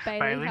 Nick, Box it's Bailey.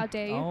 Bailey. How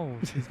dare you? Oh,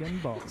 she's getting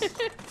boxed.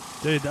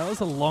 Dude, that was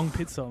a long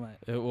pit stop, mate.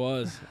 It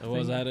was. I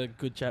had a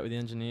good chat with the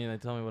engineer. They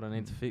told me what I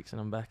need to fix, and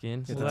I'm back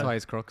in. You So have to that- tie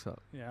his Crocs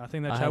up. Yeah, I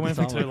think that I chat had went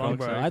to for tie too my long,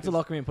 Crocs bro. up. I had to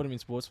lock him in, put him in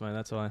sports mode.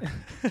 That's why.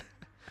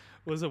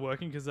 Was it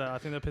working? Because I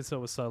think that pit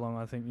stop was so long,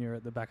 I think you're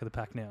at the back of the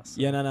pack now.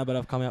 So. Yeah, no, but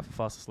I've come out for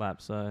fastest lap,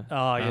 so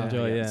Oh, yeah.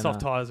 enjoy, yeah,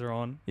 Soft no. tyres are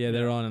on. yeah,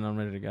 they're on, and I'm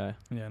ready to go.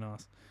 Yeah,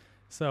 nice.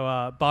 So,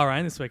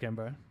 Bahrain this weekend,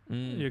 bro.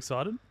 Mm. You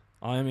excited?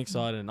 I am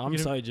excited. I'm You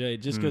know- so G,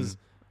 just because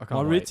I my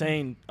can't wait.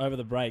 routine over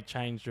the break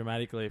changed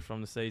dramatically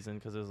from the season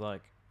because it was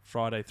like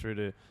Friday through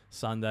to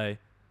Sunday.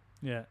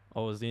 Yeah.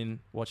 I was in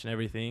watching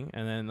everything,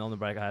 and then on the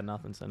break I had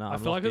nothing. So no, I I'm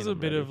feel like locked it was in, a I'm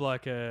bit ready. of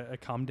like a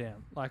come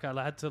down. Like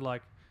I had to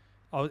like,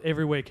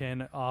 every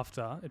weekend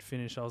after it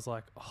finished, I was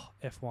like, oh,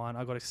 F1.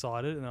 I got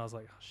excited, and I was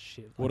like, oh,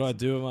 shit. What do I like,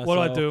 do with myself? What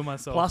do I do with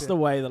myself? Plus Yeah. the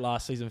way that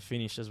last season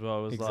finished as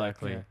well was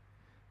Exactly. like Yeah.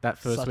 That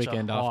first such a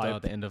weekend after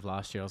hype. the end of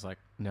last year, I was like,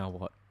 now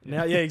what?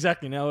 now, yeah,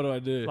 exactly. Now what do I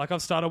do? Like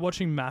I've started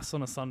watching Mass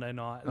on a Sunday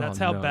night.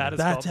 That's Oh, how no. bad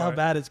it's That's got, how bro.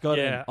 bad it's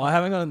gotten. Yeah. I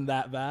haven't gotten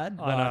that bad.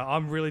 I know.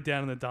 I'm really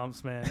down in the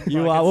dumps, man. You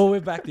Like, are. it's- Well, we're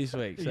back this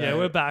week. So. Yeah,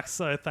 we're back.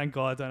 So thank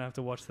God I don't have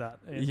to watch that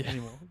Yeah.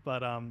 anymore.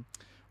 But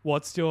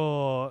what's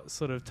your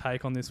sort of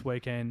take on this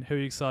weekend? Who are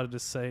you excited to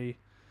see?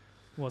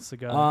 What's the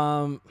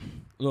go?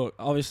 Look,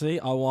 obviously,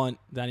 I want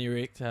Danny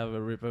Rick to have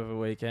a rip of a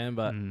weekend,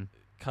 but Mm.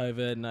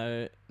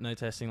 COVID, no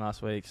testing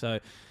last week, so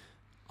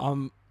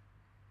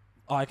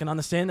I can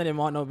understand that it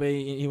might not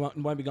be. He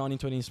won't be going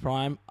into it in his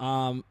prime.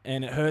 And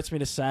it hurts me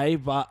to say,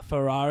 but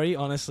Ferrari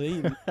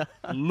honestly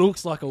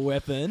looks like a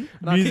weapon.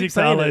 Music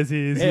Carlos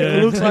is.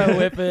 It looks like a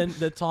weapon.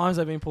 The times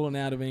they've been pulling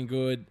out have been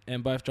good,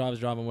 and both drivers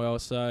driving well.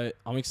 So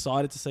I'm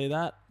excited to see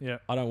that. Yeah.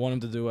 I don't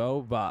want them to do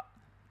well, but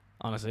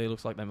honestly, it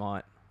looks like they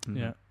might.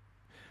 Yeah.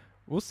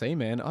 We'll see,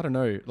 man. I don't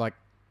know. Like,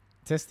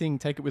 testing,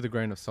 take it with a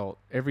grain of salt.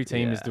 Every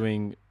team is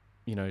doing,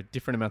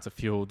 different amounts of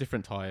fuel,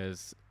 different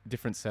tires,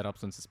 different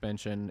setups and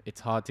suspension. It's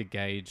hard to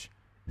gauge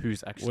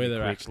who's actually Where they're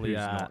quick, actually who's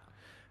at.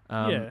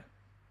 not.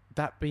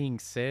 That being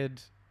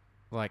said,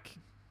 like,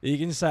 You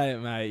can say it,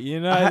 mate.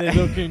 They're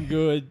looking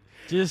good.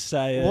 Just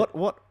say it.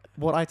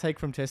 what I take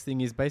from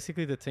testing is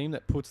basically the team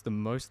that puts the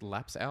most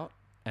laps out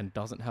and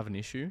doesn't have an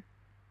issue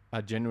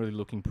are generally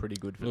looking pretty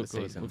good for the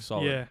season. Look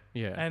solid. Yeah.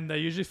 Yeah. And they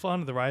usually fly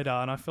under the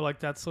radar, and I feel like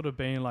that's sort of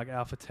been like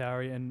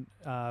AlphaTauri and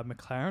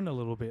McLaren a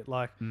little bit.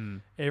 Like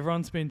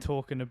everyone's been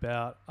talking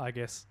about, I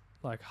guess,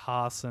 like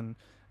Haas and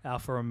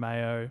Alfa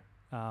Romeo.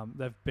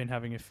 They've been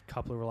having a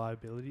couple of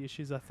reliability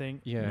issues, I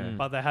think. Yeah.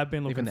 But they have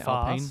been looking Even the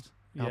Alpine. fast.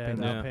 Alpine,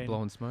 the Alpine.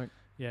 blowing smoke.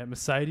 Yeah,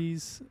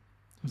 Mercedes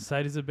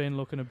have been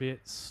looking a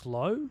bit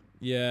slow.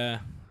 Yeah.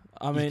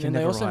 I You mean, can and they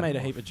never also write made a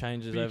them heap off. of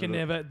changes. But you can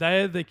never.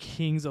 They're the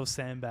kings of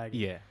sandbagging.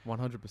 Yeah,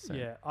 100%.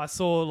 Yeah, I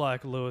saw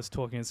like Lewis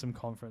talking in some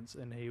conference,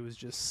 and he was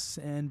just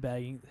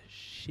sandbagging the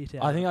shit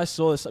out. I think I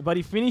saw this, but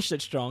he finished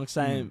it strong,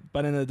 saying,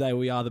 "But in the day,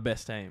 we are the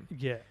best team."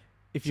 Yeah,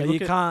 If So you you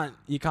look at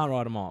can't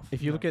write them off.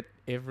 If you No. look at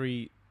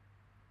every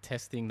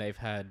testing they've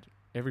had,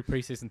 every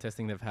preseason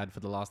testing they've had for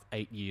the last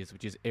 8 years,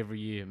 which is every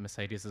year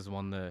Mercedes has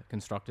won the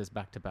constructors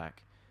back to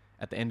back.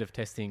 At the end of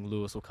testing,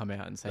 Lewis will come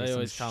out and say They some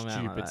always come out like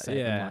stupid that,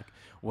 statement yeah. like,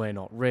 "We're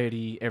not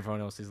ready. Everyone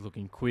else is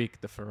looking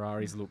quick. The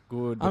Ferraris look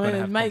good. I We're mean, gonna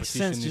it have makes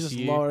sense competition to this just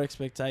year." lower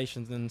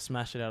expectations and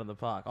smash it out of the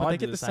park. But they I'd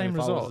get do the same same if I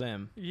was result.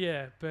 them.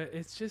 yeah, but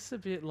it's just a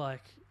bit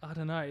like I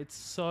don't know. It's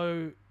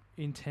so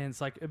intense.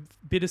 Like a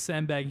bit of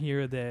sandbag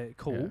here or there,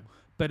 cool, Yeah.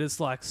 but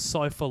it's like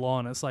so full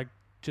on. It's like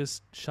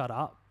just shut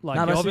up. Like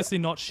No, but you're see, obviously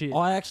not shit.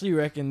 I actually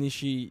reckon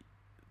this year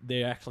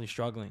they're actually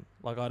struggling.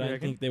 Like I don't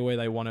reckon? think they're where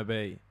they want to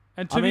be.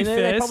 And I to mean, be they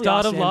fair, probably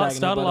start are of sandbagging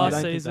it, but I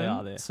don't think they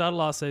are there.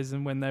 last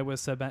season when they were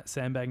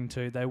sandbagging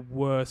too, they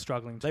were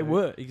struggling too. They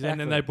were exactly, And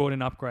then they brought in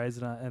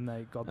upgrades and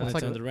they got And back. they It's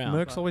turned like it around.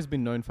 Merck's always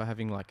been known for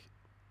having like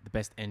the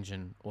best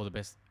engine or the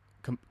best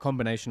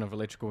combination of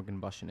electrical and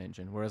combustion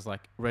engine, whereas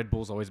like Red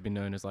Bull's always been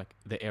known as like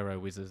the aero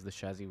whizzes, the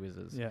chassis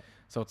whizzes. Yeah.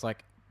 So it's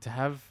like to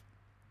have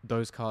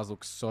those cars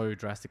look so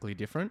drastically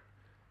different,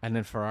 and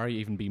then Ferrari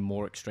even be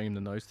more extreme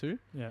than those two.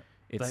 Yeah.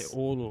 they It's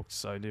all look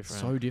so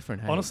different. so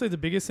different. Hey? Honestly, the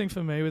biggest thing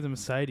for me with the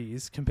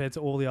Mercedes compared to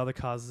all the other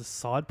cars is the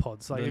side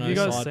pods. Like, The have no you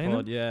guys side seen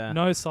pod, it? Yeah.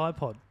 No side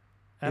pod.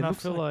 And It I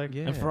looks feel like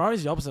yeah. And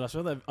Ferrari's the opposite. I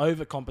feel they've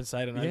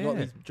overcompensated and they've got Yeah.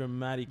 these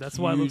dramatic. that's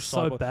why it huge looks so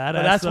side pod. badass.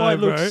 But that's why it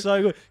though, looks bro.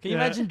 so good. Can you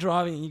Yeah. imagine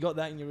driving and you got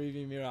that in your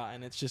rearview mirror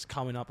and it's just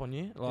coming up on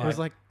you? it was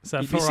like So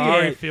You'd be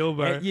Ferrari scared. feel,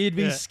 bro. you'd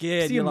be Yeah.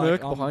 scared. see a You're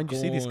Merc like, behind you.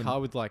 See this gone. car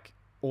with like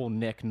all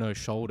neck, no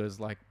shoulders,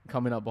 like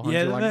coming up behind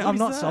Yeah, you. Like, I'm what is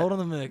not that? sold on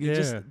the Merc. It Yeah.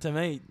 just to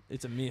me,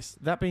 it's a miss.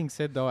 That being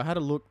said, though, I had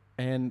a look,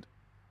 and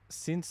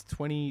since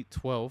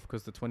 2012,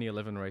 because the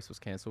 2011 race was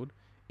cancelled,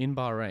 in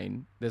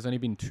Bahrain, there's only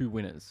been 2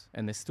 winners,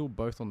 and they're still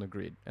both on the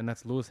grid, and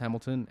that's Lewis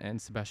Hamilton and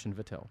Sebastian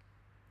Vettel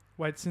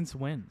Wait, since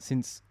when?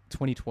 since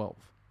 2012.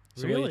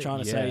 So what you're Really?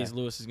 trying to Yeah. say is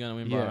Lewis is going to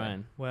win Yeah.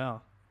 Bahrain.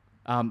 Wow.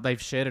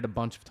 They've shared it a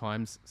bunch of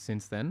times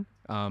since then.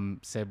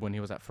 Seb when he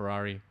was at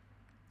Ferrari,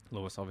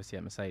 Lewis obviously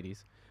at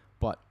Mercedes,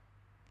 but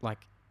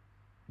like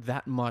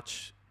that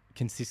much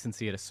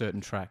consistency at a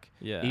certain track,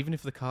 Yeah. even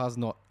if the car's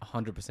not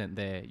 100%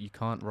 there, you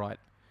can't write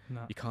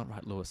No.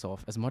 Lewis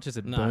off. As much as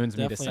it No, burns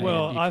me to definitely say, not. it,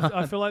 Well, you I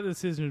can't. feel like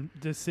the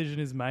decision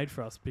is made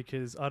for us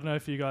because I don't know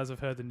if you guys have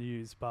heard the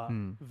news, but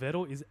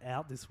Vettel is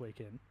out this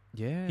weekend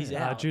yeah, He's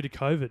out. due to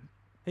COVID.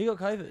 he got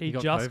COVID. He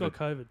got just COVID. got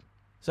COVID.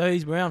 So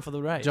he's brown for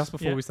the race. just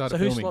before Yeah. we started So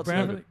who filming. slots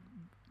Brown, over?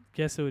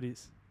 guess who it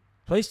is?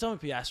 Please tell me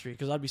Piastri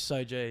because I'd be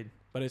so G'd,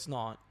 but it's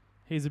not.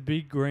 He's a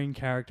big green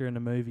character in a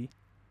movie,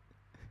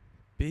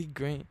 Big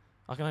green.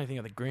 I can only think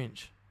of the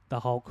Grinch. the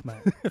Hulk,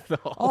 mate. The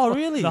Hulk- Oh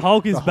really? The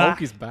Hulk is the back.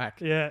 Hulk is back.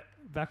 Yeah,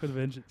 back with a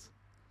vengeance.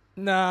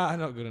 Nah,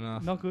 not good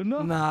enough. Not good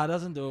enough. Nah, it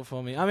doesn't do it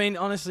for me. I mean,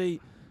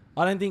 honestly,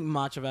 I don't think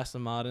much of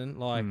Aston Martin.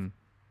 Like,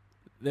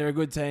 they're a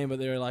good team, but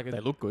they're like They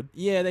look good.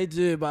 yeah, they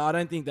do, but I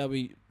don't think they'll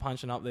be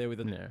punching up there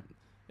with a,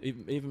 Yeah.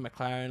 even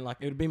McLaren. Like,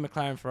 it would be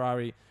McLaren,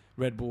 Ferrari,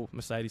 Red Bull,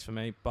 Mercedes for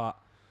me, but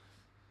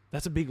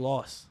that's a big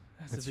loss.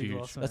 That's That's a big huge.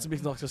 loss. That's a mate.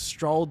 big loss because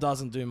Stroll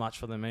doesn't do much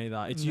for them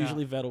either. It's No.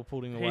 usually Vettel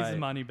pulling away. He's the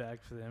money bag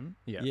for them.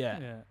 Yeah.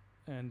 Yeah.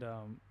 And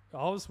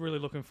I was really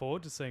looking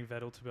forward to seeing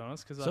Vettel, to be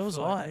honest, because So was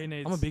I. He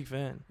needs, I'm a big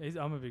fan.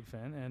 I'm a big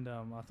fan, and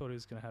I thought he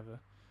was going to have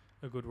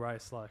a good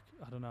race. Like,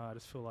 I don't know, I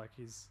just feel like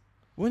he's.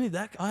 When did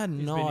that? I had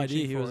He's no been idea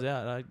itching he for was it.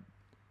 out. It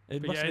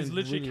But must yeah, have he's been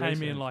literally really came in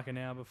recent. like an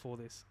hour before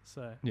this,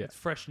 so Yeah. it's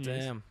fresh news.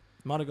 Damn.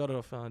 Might have got it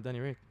off Danny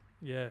Rick.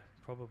 Yeah,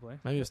 probably.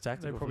 Maybe it was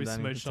tactical. They probably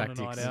from Danny. smooched on a night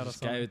Tactics. out or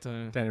Just gave something. it to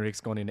him. Danny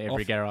Rick's gone into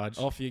every garage.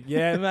 Off you.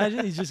 Yeah,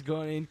 imagine he's just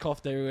gone in,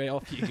 coughed everywhere.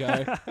 Off you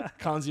go.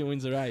 Comes and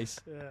wins the race.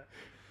 Yeah.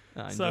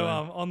 So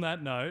on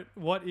that note,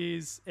 what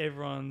is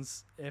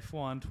everyone's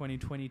F1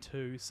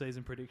 2022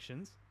 season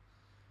predictions?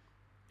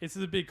 This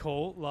is a big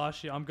call.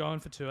 Last year, I'm going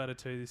for 2 out of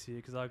 2 this year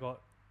because I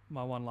got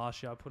my one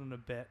last year. I put on a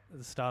bet at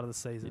the start of the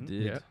season. You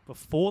did. Yeah.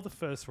 Before the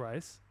first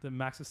race that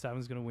Max Verstappen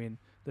was going to win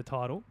the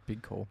title.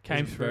 Big call. Came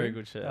That's a through. very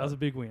good shout. That was a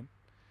big win.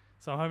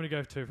 So I'm hoping to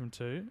go for 2 from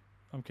 2.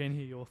 I'm keen to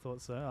hear your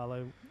thoughts, sir.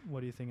 Arlo,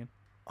 what are you thinking?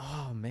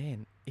 Oh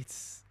man,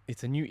 it's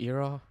a new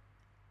era.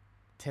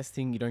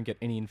 Testing you don't get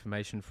any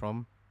information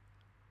from.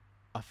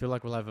 I feel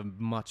like we'll have a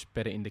much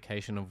better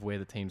indication of where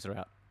the teams are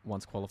at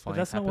once qualifying. But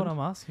that's not happened.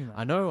 what I'm asking. Though.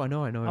 I know.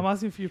 I'm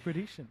asking for your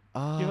prediction.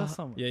 Give us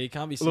something. Yeah, you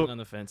can't be sitting Look- on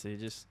the fence here.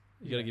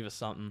 You got to give us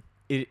something.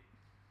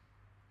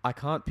 I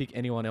can't pick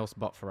anyone else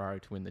but Ferrari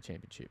to win the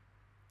championship.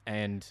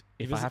 And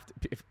if If I it's-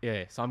 have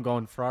to, so I'm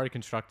going Ferrari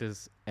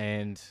constructors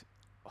and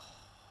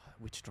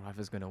which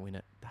driver's going to win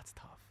it? That's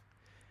tough.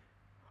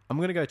 I'm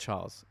going to go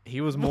Charles.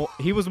 He was more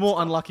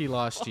unlucky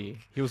last year.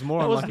 He was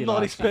more I was unlucky not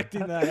last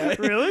expecting year. that. Eh?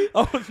 Really?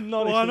 I was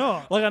not. Why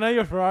not? Like I know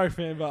you're a Ferrari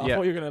fan, but I Yeah.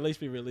 thought you were going to at least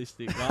be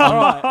realistic. But all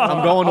right,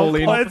 I'm going all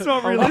in. Oh, it's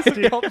not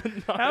realistic. How is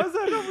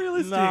No. that not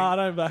realistic? Nah, I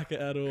don't back it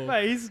at all.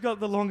 Mate, he's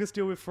got the longest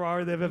deal with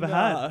Ferrari they've ever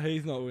Nah, had.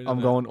 he's not winning. I'm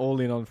that. going all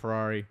in on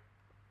Ferrari.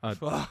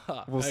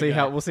 Fuck. We'll see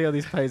how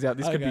this plays out.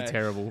 This could be Okay.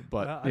 terrible,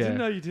 but I yeah. didn't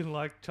know you didn't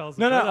like Charles.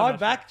 No, Leclerc that I much.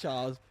 back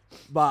Charles,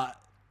 but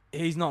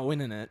he's not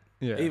winning it.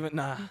 Yeah. Even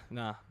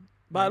nah.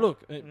 But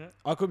look, Yeah.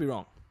 I could be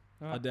wrong.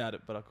 Alright. I doubt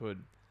it, but I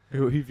could.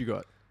 Who've you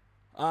got?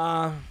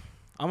 I'm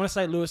gonna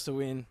say Lewis to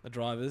win the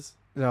drivers.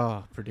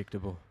 Oh,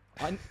 predictable.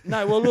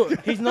 No, well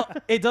look, he's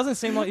not. It doesn't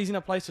seem like he's in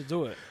a place to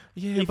do it.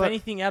 Yeah, If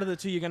anything, out of the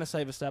two, you're gonna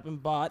say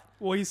Verstappen. But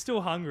Well, he's still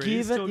hungry.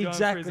 He's still given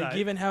going for his eight.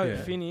 given how Yeah.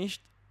 it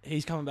finished,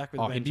 he's coming back with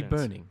oh, vengeance. he'd be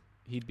burning.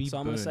 He'd be So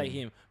I'm burning. gonna say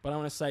him. But I'm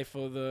gonna say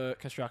for the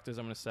constructors,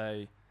 I'm gonna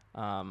say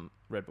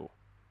Red Bull.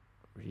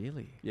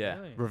 Really? Yeah.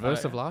 Really?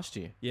 Reverse Oh, of last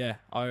year. Yeah,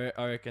 I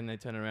reckon they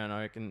turn around.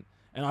 I reckon,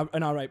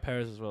 and I rate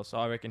Perez as well. So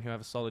I reckon he'll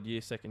have a solid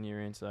year, second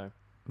year in. So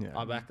Yeah.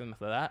 I back them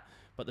for that.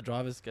 But the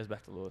drivers goes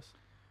back to Lewis.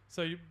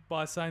 So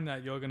by saying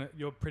that,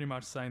 you're pretty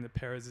much saying that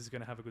Perez is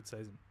going to have a good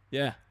season.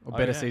 Yeah, Or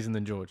better yeah. season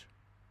than George.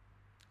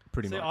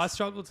 Pretty See, much. I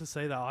struggle to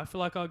see that. I feel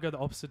like I'll go the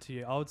opposite to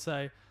you. I would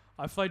say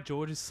I feel like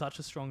George is such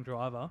a strong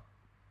driver.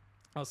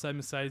 I'll say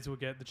Mercedes will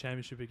get the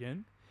championship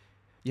again.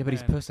 yeah, but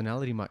his and-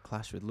 personality might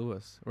clash with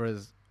Lewis,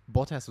 whereas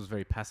Bottas was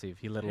very passive.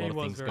 He let a He lot of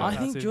was things very go. I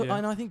think passive,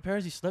 yeah. I think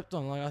Perez he slept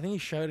on. Like I think he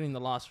showed it in the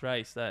last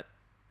race that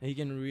he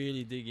can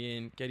really dig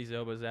in, get his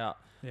elbows out.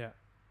 Yeah.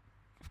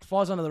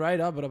 Flies under the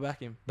radar, but I back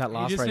him. That He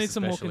last just race needs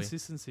some more especially.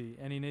 consistency,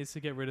 and he needs to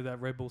get rid of that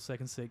Red Bull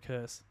second seat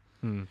curse.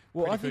 Hmm.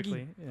 Well, pretty I think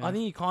quickly, yeah. I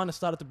think he kind of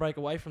started to break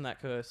away from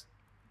that curse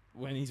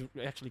when he's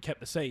actually kept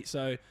the seat.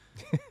 So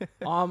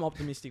I'm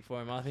optimistic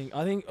for him. I think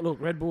look,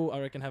 Red Bull I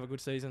reckon have a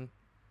good season.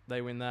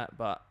 They win that,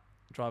 but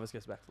drivers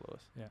gets back to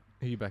Lewis.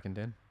 Who you backing,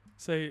 Dan?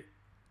 So,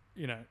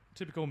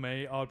 typical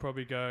me, I would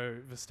probably go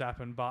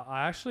Verstappen, but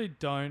I actually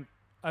don't.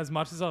 As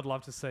much as I'd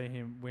love to see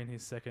him win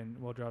his second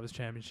World Drivers'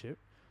 Championship,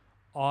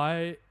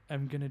 I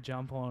am gonna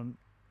jump on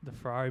the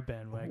Ferrari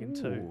bandwagon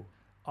too. Ooh.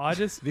 I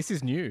just This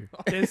is new.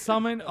 there's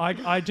something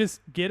I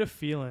just get a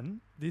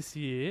feeling this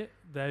year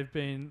they've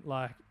been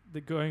like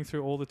they're going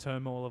through all the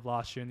turmoil of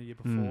last year and the year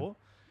Mm. before.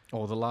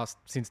 Or the last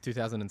since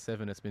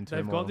 2007, it's been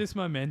turmoil. They've got this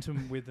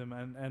momentum with them,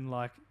 and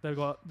like they've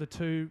got the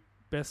two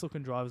best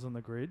looking drivers on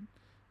the grid.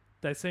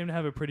 They seem to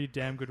have a pretty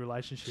damn good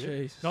relationship.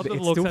 Jeez. Not that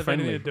It's looks still have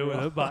anything to friendly. do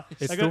with it, but It's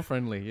they still got,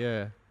 friendly,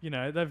 yeah.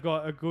 they've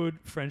got a good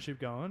friendship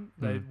going.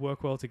 They Mm.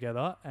 work well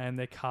together, and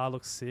their car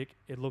looks sick.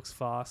 It looks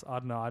fast. I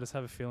don't know. I just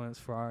have a feeling it's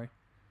Ferrari.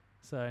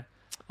 So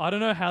I don't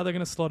know how they're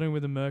going to slot in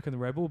with the Merc and the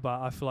Rebel,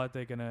 but I feel like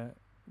they're going to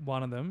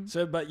one of them.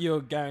 So, but you're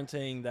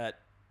guaranteeing that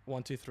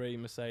 1, 2, 3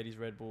 Mercedes,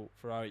 Red Bull,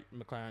 Ferrari,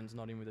 McLaren's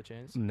not in with a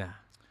chance. Nah.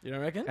 You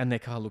don't reckon? And their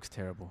car looks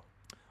terrible.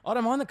 I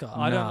don't mind the car.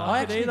 I don't Nah. like I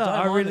it actually either. don't I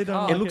mind really the don't.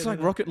 car. Like it looks like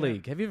either. Rocket Yeah.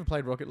 League. Have you ever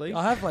played Rocket League?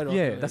 I have played Rocket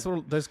Yeah, League. that's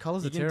all. Those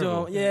colors You are can do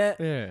terrible. it. Yeah,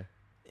 Yeah.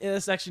 yeah,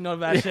 that's actually not a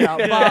bad shout.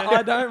 But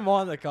I don't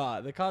mind the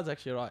car. The car's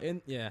actually right.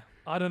 And yeah,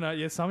 I don't know.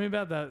 Yeah, something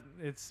about that.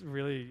 It's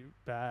really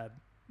bad.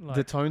 Like,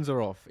 The tones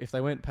are off. If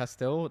they went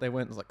pastel, they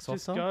went like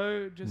just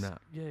softer. go,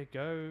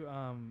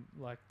 Nah.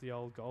 like the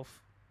old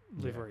golf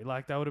livery.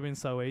 Like that would have been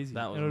so easy.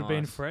 That was it would have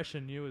been nice. fresh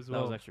and new as that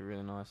well. was actually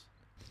really nice.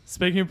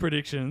 Speaking of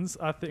predictions,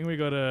 I think we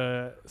got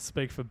to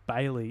speak for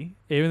Bailey,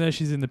 even though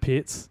she's in the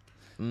pits.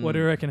 What do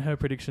you reckon her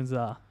predictions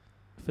are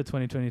for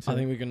 2022? I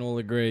think we can all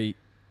agree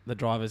the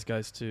drivers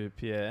goes to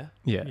Pierre.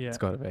 Yeah, Yeah. it's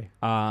got to be.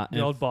 the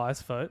old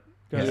bias vote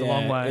goes a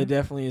long way. It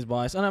definitely is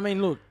biased. And I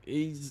mean, look,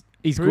 he's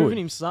He's proven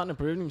good. starting to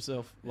prove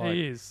himself. Like,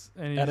 He is,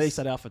 and at he's least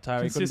at AlphaTauri. He couldn't do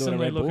it at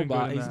consistently Red Bull, looking good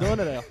but in he's that.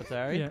 doing it at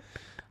AlphaTauri.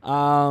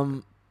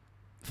 yeah.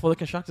 For the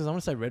constructors, I'm going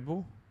to say Red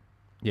Bull.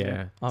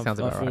 Yeah, I sounds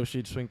about feel right.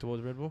 she'd swing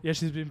towards Red Bull. Yeah,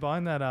 she's been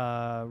buying that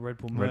Red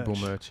Bull merch. Red Bull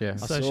merch, yeah.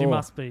 I So she saw.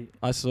 must be.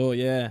 I saw,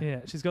 yeah. Yeah,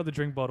 she's got the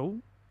drink bottle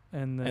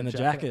and the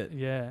jacket.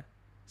 Yeah,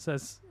 so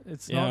it's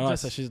Yeah, not right,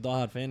 just so she's a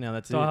diehard fan now.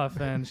 That's it. diehard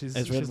fan. She's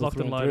It's Red she's Bull locked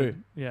and through and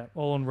loaded. through. Yeah,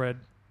 all on red.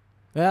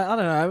 Yeah, I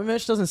don't know.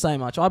 Merch doesn't say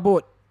much. I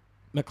bought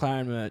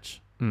McLaren merch.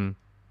 Mm.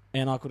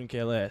 and I couldn't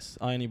care less.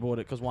 I only bought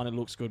it because one, it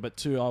looks good, but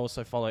two, I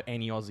also follow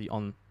any Aussie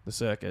on the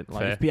circuit.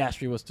 Like Fair. if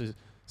Piastri was to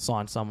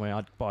sign somewhere,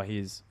 I'd buy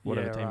his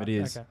whatever Yeah, team right.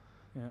 it is. Okay.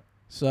 Yeah.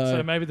 So,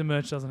 So maybe the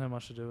merch doesn't have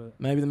much to do with it.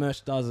 maybe the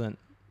merch doesn't,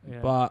 Yeah.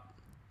 but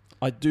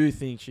I do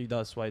think she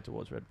does sway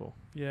towards Red Bull.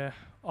 Yeah,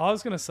 I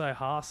was gonna say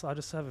Haas. I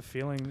just have a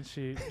feeling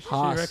she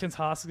Haas. reckons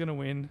Haas is gonna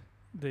win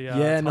the. Not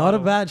a title.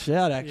 bad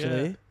shout Yeah.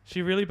 actually.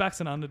 She really backs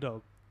an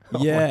underdog.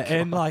 Yeah,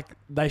 and like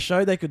they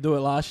showed they could do it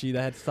last year.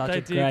 They had such They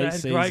a did. great They had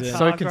season. great So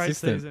car, great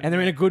consistent. season. And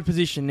they're in a good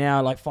position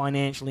now, like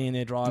financially in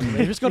their driving.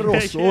 They've just got it all Yeah,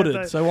 sorted,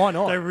 they- so why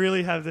not? They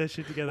really have their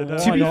shit together. Why Don't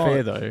To they? be not?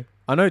 fair though,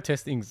 I know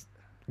testing's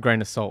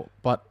grain of salt,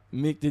 but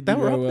Mick did They do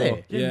were very up well.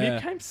 there. Yeah, Yeah.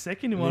 Nick came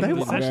second in Nick one of did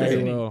the very sessions,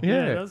 didn't he? well. Yeah,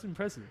 Yeah. that was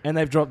impressive. And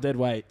they've dropped dead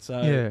weight,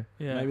 so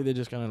Yeah, maybe they're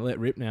just going to let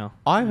rip now.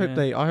 I hope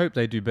Yeah. I hope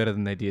they do better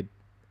than they did.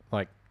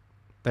 Like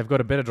they've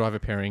got a better driver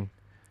pairing.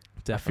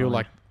 I feel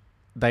like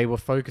they were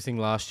focusing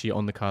last year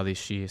on the car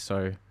this year,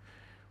 so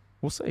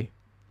we'll see.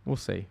 We'll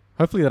see.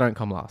 Hopefully they don't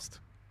come last.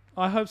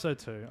 I hope so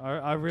too.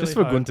 I really Just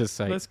for hope. Gunter's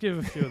sake. Let's give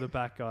a few of the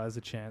back guys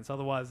a chance.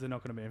 Otherwise, they're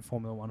not going to be in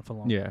Formula One for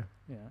long. Yeah.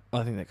 Yeah.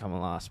 I think they're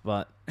coming last,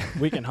 but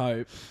we can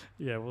hope.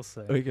 Yeah, we'll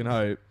see. We can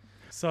hope.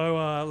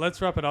 So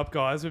let's wrap it up,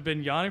 guys. We've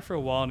been yarning for a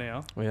while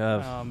now. We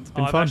have.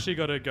 been I've fun. actually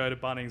got to go to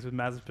Bunnings with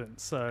Mazepin,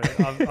 so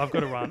I've got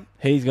to run.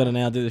 He's got to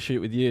now do the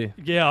shoot with you.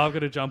 Yeah, I've got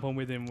to jump on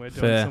with him. We're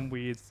doing Fair. some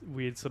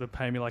weird sort of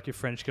pay me like your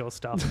French girl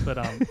stuff. But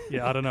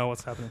yeah, I don't know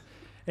what's happening.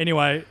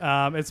 Anyway,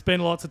 it's been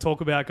a lot to talk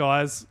about,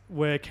 guys.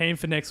 We're keen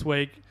for next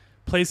week.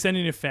 Please send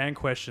in your fan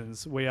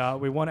questions. We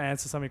want to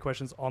answer some of your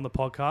questions on the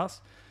podcast.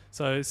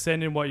 So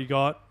send in what you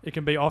got. It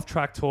can be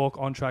off-track talk,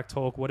 on-track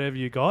talk, whatever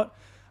you got.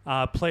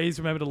 Please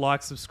remember to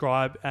like,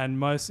 subscribe, and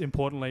most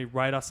importantly,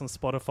 rate us on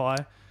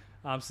Spotify.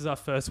 This is our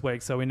first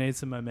week, so we need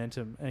some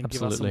momentum and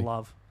give us Absolutely. some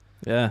love.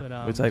 Yeah,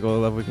 But, we take all the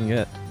love we can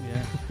get.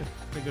 Yeah,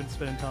 been good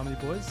spending time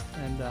with you boys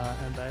and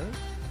Bailey.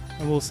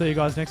 And we'll see you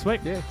guys next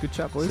week. Yeah, good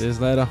chat, boys. See you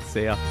later.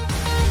 See ya.